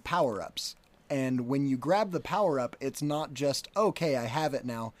bring you power-ups. And when you grab the power-up, it's not just, okay, I have it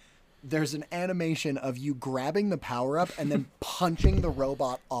now. There's an animation of you grabbing the power-up and then punching the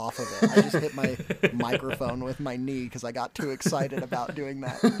robot off of it. I just hit my microphone with my knee because I got too excited about doing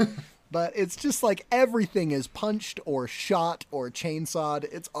that. But it's just like everything is punched or shot or chainsawed.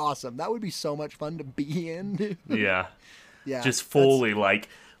 It's awesome. That would be so much fun to be in. Yeah. Yeah. Just fully like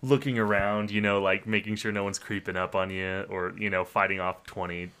looking around, like making sure no one's creeping up on you or, fighting off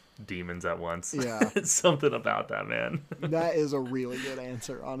 20 demons at once. Yeah. It's something about that, man. That is a really good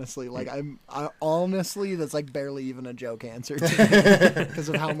answer, honestly. Like I honestly, that's like barely even a joke answer to me because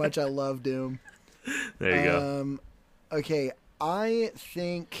of how much I love Doom. There you go. Okay, I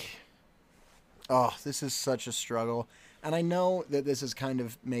think. Oh, this is such a struggle, and I know that this is kind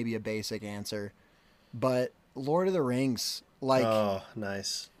of maybe a basic answer, but Lord of the Rings, like Oh,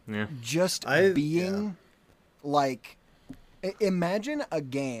 nice. Yeah. just being like, imagine a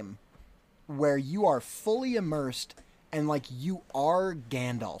game where you are fully immersed and like you are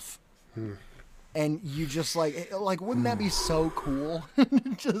Gandalf. And you just like wouldn't that be so cool?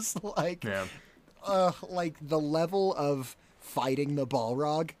 Just like Yeah. like the level of fighting the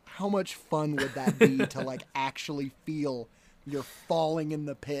Balrog, how much fun would that be to like actually feel you're falling in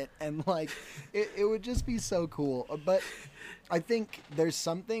the pit, and like it would just be so cool. But I think there's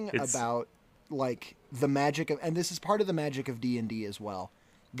something about like the magic of, and this is part of the magic of D&D as well,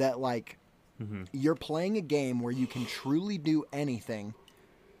 that like you're playing a game where you can truly do anything,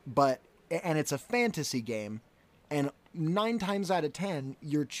 and it's a fantasy game, and 9 times out of 10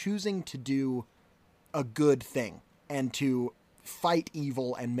 you're choosing to do a good thing and to fight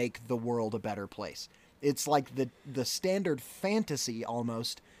evil and make the world a better place. It's like the standard fantasy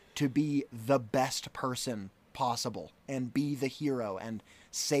almost to be the best person possible and be the hero and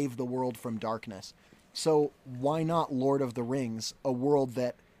save the world from darkness. So why not Lord of the Rings, a world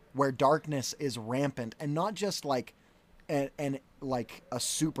where darkness is rampant, and not just like and like a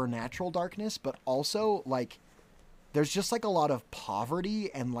supernatural darkness, but also like there's just like a lot of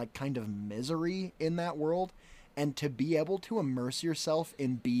poverty and like kind of misery in that world, and to be able to immerse yourself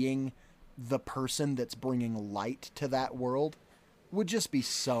in being the person that's bringing light to that world would just be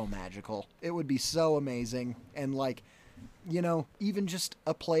so magical. It would be so amazing. And like, you know, even just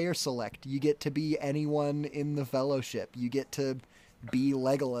a player select, you get to be anyone in the Fellowship. You get to be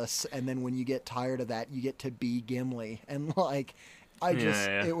Legolas, and then when you get tired of that, you get to be Gimli. And like,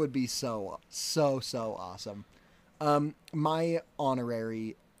 it would be so awesome. My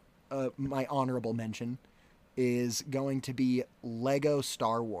honorable mention is going to be Lego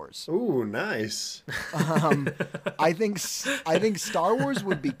Star Wars. Ooh, nice. I think Star Wars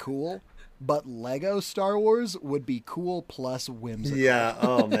would be cool, but Lego Star Wars would be cool plus whimsical. Yeah,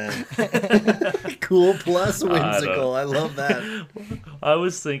 oh man. Cool plus whimsical. I love that. I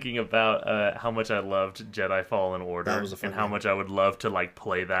was thinking about how much I loved Jedi Fallen Order, That was a fun and how game. much I would love to like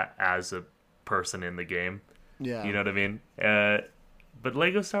play that as a person in the game. Yeah. You know what I mean? But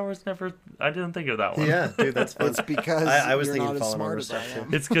Lego Star Wars never. I didn't think of that one. Yeah, dude, that's fun. It's because I was you're thinking not as Fallen smart Order as I stuff too.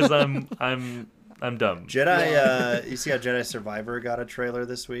 am. It's because I'm dumb. Jedi, you see how Jedi Survivor got a trailer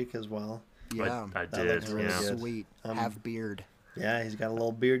this week as well? Yeah. I That did. looks really Yeah. good. Sweet. Have beard. Yeah, he's got a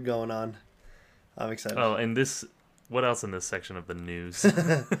little beard going on. I'm excited. Oh, and this. What else in this section of the news?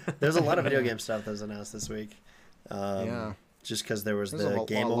 There's a lot of video game stuff that was announced this week. Yeah. Just because there was There's the a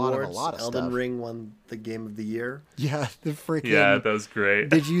Game lot of a Awards. lot of Elden stuff. Ring won the Game of the Year. Yeah, the freaking. Yeah, that was great.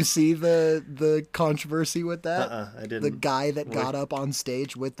 Did you see the controversy with that? I didn't. The guy that got up on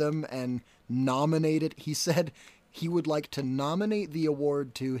stage with them and nominated, he said he would like to nominate the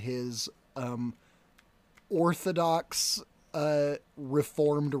award to his Orthodox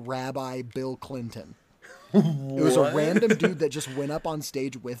Reformed Rabbi Bill Clinton. It was a random dude that just went up on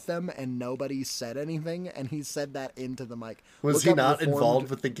stage with them and nobody said anything, and he said that into the mic. Was Look he up not Reformed- involved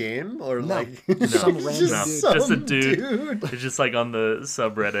with the game? Or No, like just some random No, dude. just a Some dude. It's just like on the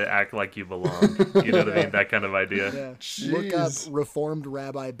subreddit, act like you belong. You know what I mean? That kind of idea. Yeah. Look up Jeez. Reformed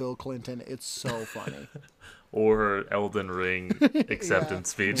Rabbi Bill Clinton. It's so funny. Or her Elden Ring acceptance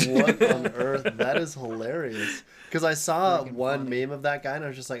speech. What on earth? That is hilarious. Because I saw one meme of that guy and I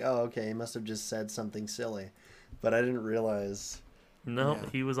was just like, oh, okay, he must have just said something silly. But I didn't realize. No, Yeah.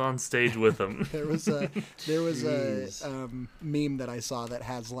 he was on stage with them. There was a Jeez. meme that I saw that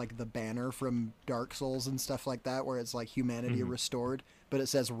has like the banner from Dark Souls and stuff like that, where it's like humanity restored, but it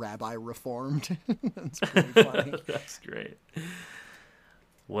says Rabbi Reformed. That's pretty funny. That's great.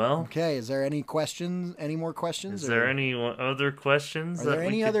 Well, Okay, is there any questions? Any more questions? is there or any other questions Are that there we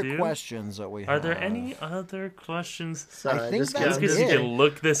any could other do? questions that we Are have? there any other questions? Sorry, I think just that's I guess it. you can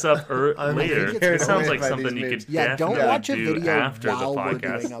look this up I'm later. think it's It sounds carried like away by something these you memes. could Yeah, don't definitely watch a do video after while the we're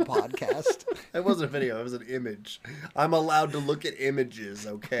podcast. doing a podcast. It wasn't a video, it was an image. I'm allowed to look at images,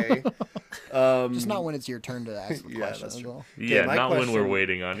 okay? Just not when it's your turn to ask the Yeah, question. that's is true. all. Yeah, my not when we're question-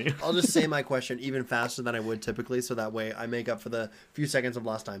 waiting on you. I'll just say my question even faster than I would typically, so that way I make up for the few seconds of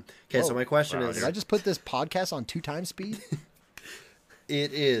lost time. Okay, so Whoa. my question Wow, is, Did I just put this podcast on 2x speed?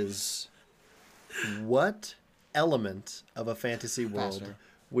 it is, what element of a fantasy world Faster.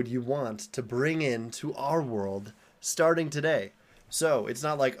 would you want to bring into our world starting today? So it's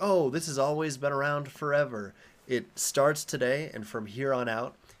not like, oh, this has always been around forever. It starts today, and from here on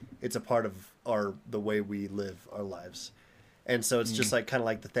out, it's a part of the way we live our lives. And so it's just like kind of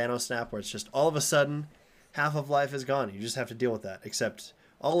like the Thanos snap, where it's just all of a sudden, half of life is gone. You just have to deal with that. Except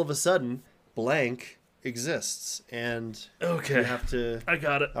all of a sudden, blank exists, and Okay. you have to. I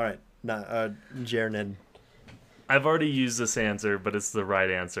got it. All right, Jaren. I've already used this answer, but it's the right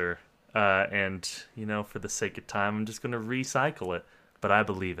answer. And, for the sake of time, I'm just going to recycle it. But I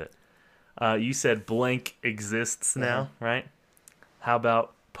believe it. You said blank exists now, right? How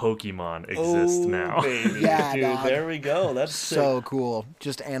about Pokemon exists now? Baby. Yeah, dude, dog. there we go. That's So sick. cool.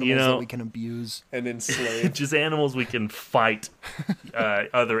 Just animals that we can abuse. And enslave. Just animals we can fight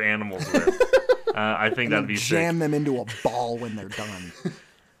other animals with. I think that'd be Jam sick. them into a ball when they're done.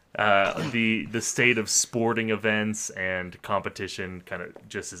 The state of sporting events and competition kind of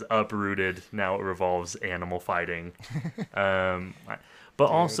just is uprooted. Now it revolves animal fighting. But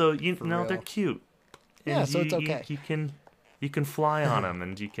also, for they're real. cute. Yeah, And so it's okay. You can fly on them,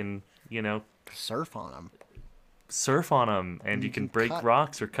 and you can, Surf on them. surf on them, and you can break cut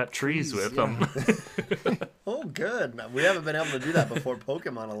rocks or cut trees with them. Oh, good. We haven't been able to do that before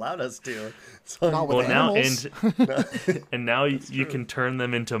Pokemon allowed us to. So Not with Well, now animals. and now you can turn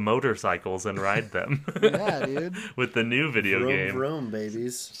them into motorcycles and ride them Yeah, dude. with the new video vroom, game. vroom,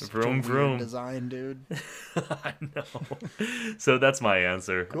 babies. Vroom Weird vroom. design, dude. I know. So that's my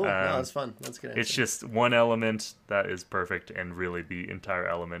answer. Cool. No, that's fun. That's a good answer. It's just one element that is perfect, and really the entire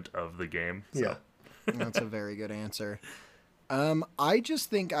element of the game. So. Yeah. That's a very good answer. I just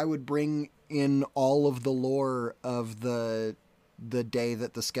think I would bring in all of the lore of the day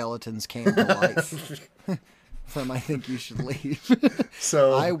that the skeletons came to life. From I Think You Should Leave.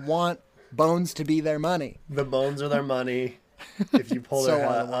 So I want bones to be their money. the bones are their money. If you pull So their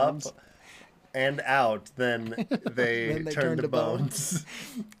are head the up worms. and out, then they, Then they turn turn to to bones.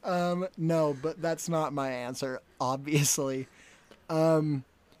 No, but that's not my answer, obviously.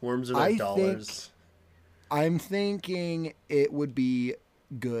 Worms are their I dollars. I'm thinking it would be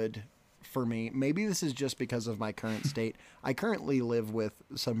good for me. Maybe this is just because of my current state. I currently live with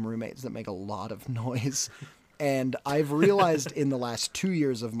some roommates that make a lot of noise. And I've realized in the last 2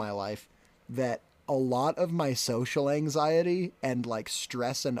 years of my life that a lot of my social anxiety and like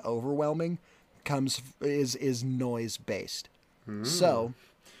stress and overwhelming is noise based. So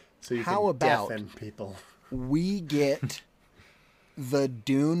So you how can about- deafen people. we get the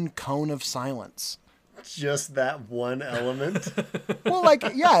Dune Cone of Silence. Just that one element. Well, like,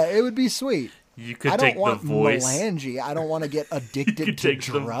 yeah, it would be sweet. You could I take don't want the voice. melange. I don't want to get addicted could to take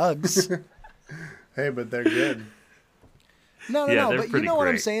the- drugs. Hey, but they're good. No, Yeah, they're but you pretty know what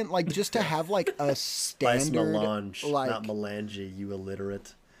I'm great. saying? Like, just to have, like, a Spice standard, melange, like, not melange, you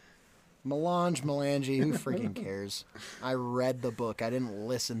illiterate. melange, who freaking cares? I read the book. I didn't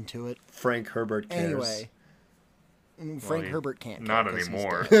listen to it. Frank Herbert cares. Anyway, Frank Well, Herbert can't care Not 'cause he's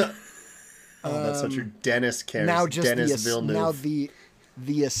anymore. dead. Oh, that's not true. Dennis cares. Now just Dennis Villeneuve. now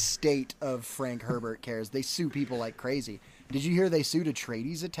the estate of Frank Herbert cares. They sue people like crazy. Did you hear they sued a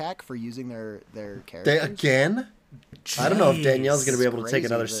Trades attack for using their They characters? again? I don't know if Danielle's going to be able to take Crazy,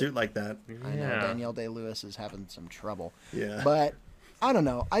 another but- suit like that. I know Yeah. Danielle Day-Lewis is having some trouble. Yeah. But I don't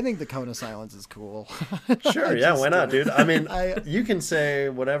know. I think the Cone of Silence is cool. Sure, yeah, why not, dude? I mean, I- you can say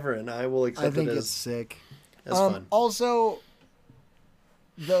whatever, and I will I accept think it it's as sick. fun. Also,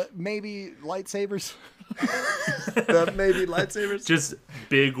 the maybe lightsabers. The maybe lightsabers. Just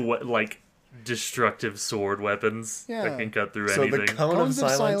big, destructive sword weapons Yeah. that can cut through So anything. the cone of Cones of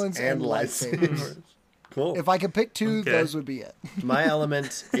silence, silence and and lightsabers. Cool. If I could pick two, Okay. those would be it. My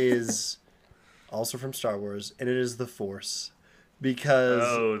element is also from Star Wars, and it is the Force, because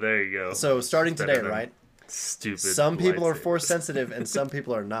Oh, there you go. so starting Better today, than right? Stupid. Some people are lightsabers. Force sensitive, and some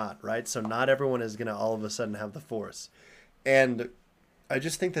people are not, right? So not everyone is gonna all of a sudden have the Force, and I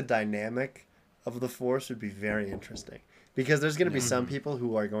just think the dynamic of the Force would be very interesting, because there's going to be some people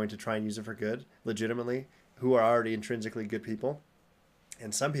who are going to try and use it for good, legitimately, who are already intrinsically good people,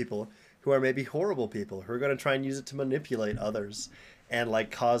 and some people who are maybe horrible people who are going to try and use it to manipulate others and like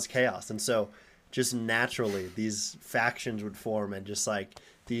cause chaos. And so just naturally these factions would form, and just like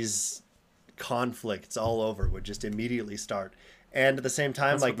these conflicts all over would just immediately start. And at the same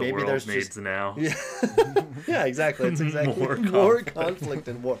time, That's like what the maybe world there's needs just now. yeah, exactly. It's exactly More more conflict. conflict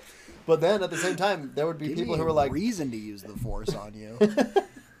and war. But then at the same time, there would be Give people me who a were like, reason to use the Force on you.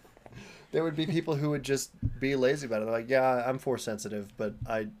 there would be people who would just be lazy about it. They're like, yeah, I'm Force sensitive, but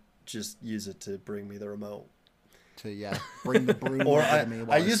I just use it to bring me the remote. To bring the broom Or over to me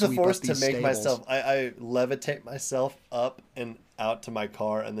while I use the sweep Force up to these make stables. myself, I levitate myself up and out to my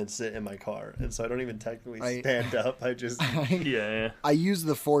car and then sit in my car. And so I don't even technically stand up. I just, Yeah. I use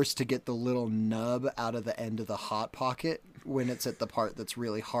the Force to get the little nub out of the end of the hot pocket when it's at the part that's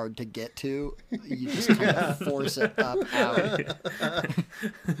really hard to get to, you just kind of force it up out.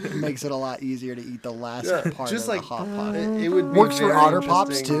 It makes it a lot easier to eat the last part just of like the hot pot. it would be Works for very Otter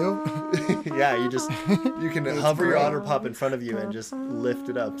Pops interesting. too. Yeah, you can hover your great. Otter Pop in front of you and just lift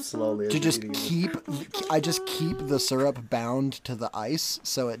it up slowly. as To you're just eating it. I just keep the syrup bound to the ice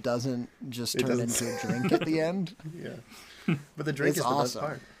so it doesn't just turn doesn't- into a drink at the end. Yeah, but the drink It's is the awesome. best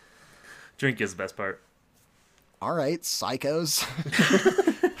part. Drink is the best part. All right, psychos.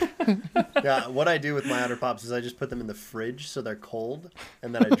 Yeah, what I do with my Otter Pops is I just put them in the fridge so they're cold,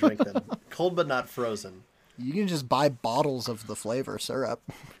 and then I drink them. Cold but not frozen. You can just buy bottles of the flavor syrup.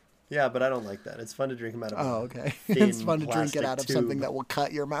 Yeah, but I don't like that. It's fun to drink them out of Oh, a okay. thin It's fun to drink it plastic out of tube. something that will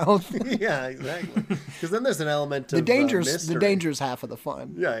cut your mouth. Yeah, exactly. Because then there's an element The of danger's the mystery. danger's half of the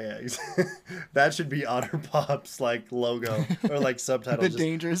fun. Yeah. That should be Otter Pop's like logo or like subtitle. The just,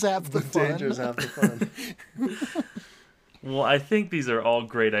 danger's half the the fun. danger's half the fun. Well, I think these are all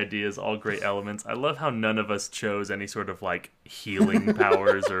great ideas, all great elements. I love how none of us chose any sort of like healing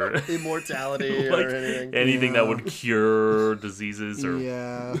powers or Immortality like or anything. anything that Yeah. would cure diseases or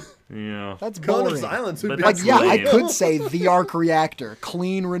Yeah, That's Cone boring. of Silence would But be Like, that's yeah, I lame. could say the arc reactor,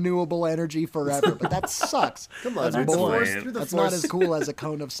 clean renewable energy forever, but that sucks. Come on, That's dude. The boring. Force, through the That's Force. not as cool as a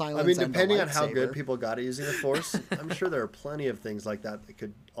cone of silence. I mean, and a depending on how good lightsaber. people got at using the Force, I'm sure there are plenty of things like that that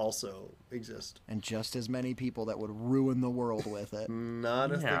could also exist. and just as many people that would ruin the world with it.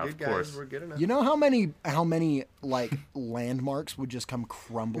 Not if Yeah, the of good course. guys were good enough. You know how many like landmarks would just come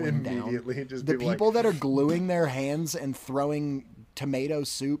crumbling down? Immediately, just The people like- people that are gluing their hands and throwing tomato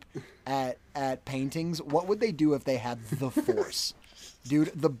soup at paintings, what would they do if they had the Force?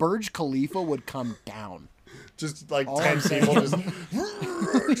 Dude, the Burj Khalifa would come down. just like All 10 I'm saying people is-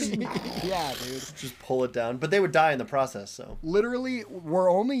 just, Yeah, dude. just pull it down. But they would die in the process, so. Literally,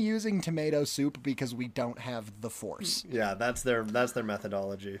 we're only using tomato soup because we don't have the Force. Yeah, that's their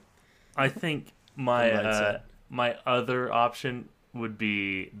methodology. I think my Right side. my other option would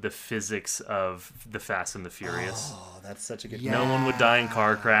be the physics of the Fast and the Furious. Oh, that's such a good Yeah. No one would die in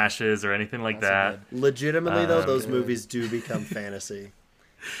car crashes or anything like that. Legitimately, though, those good. movies do become fantasy.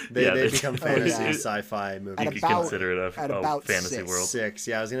 They Yeah, they- become Oh, fantasy yeah. sci-fi You movies. At could about- consider it at a about fantasy 6. world. 6,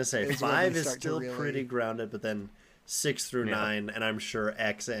 yeah, I was gonna say Is when 5 they is start to still really- pretty grounded, but then 6 through Yeah. 9, and I'm sure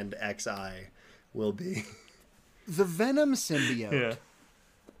X and XI will be. The Venom symbiote. Yeah.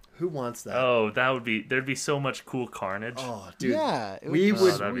 Who wants that? Oh, there'd be so much cool carnage. Oh, dude. Yeah, it would We be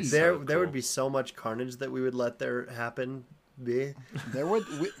would. that'd be sweet. there so would cool. be so much carnage that we would let there happen. Be There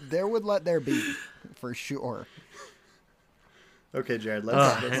would let there be, for sure. okay, Jared.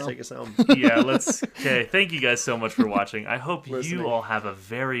 Let's Well. take us home. Yeah, okay, thank you guys so much for watching. I hope Listening. you all have a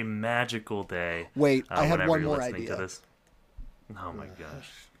very magical day. Wait, I had whenever one you're more listening to idea. this. Oh my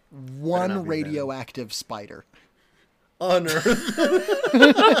gosh. not One be radioactive spider. On Earth,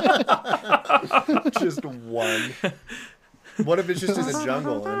 just one. What if it's just in the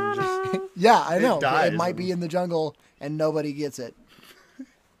jungle and just? Yeah, I know. dies It might and- be in the jungle and nobody gets it.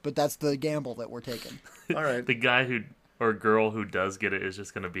 But that's the gamble that we're taking. All right. The guy or girl who does get it is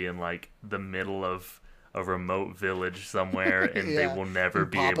just going to be in like the middle of a remote village somewhere, and Yeah. they will never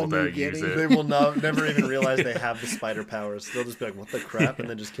be Papua able to New use Guinea. They it. will never even realize they have the spider powers. They'll just be like, "What the crap," and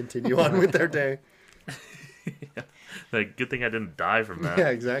then just continue on with their day. Like, good thing I didn't die from that. Yeah,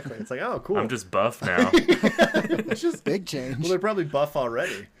 exactly. It's like, oh, cool. I'm just buff now. It's just Big change. well, they're probably buff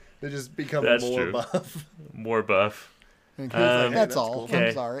already. They just become That's more true. buff. More buff. Okay, Hey, that's that's all. cool. I'm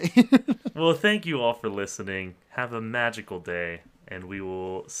Okay. sorry. Well, thank you all for listening. Have a magical day, and we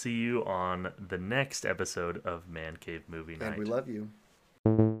will see you on the next episode of Man Cave Movie Night. And we love you.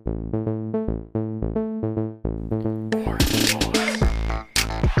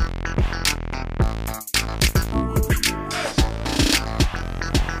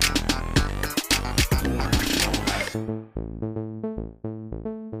 Thank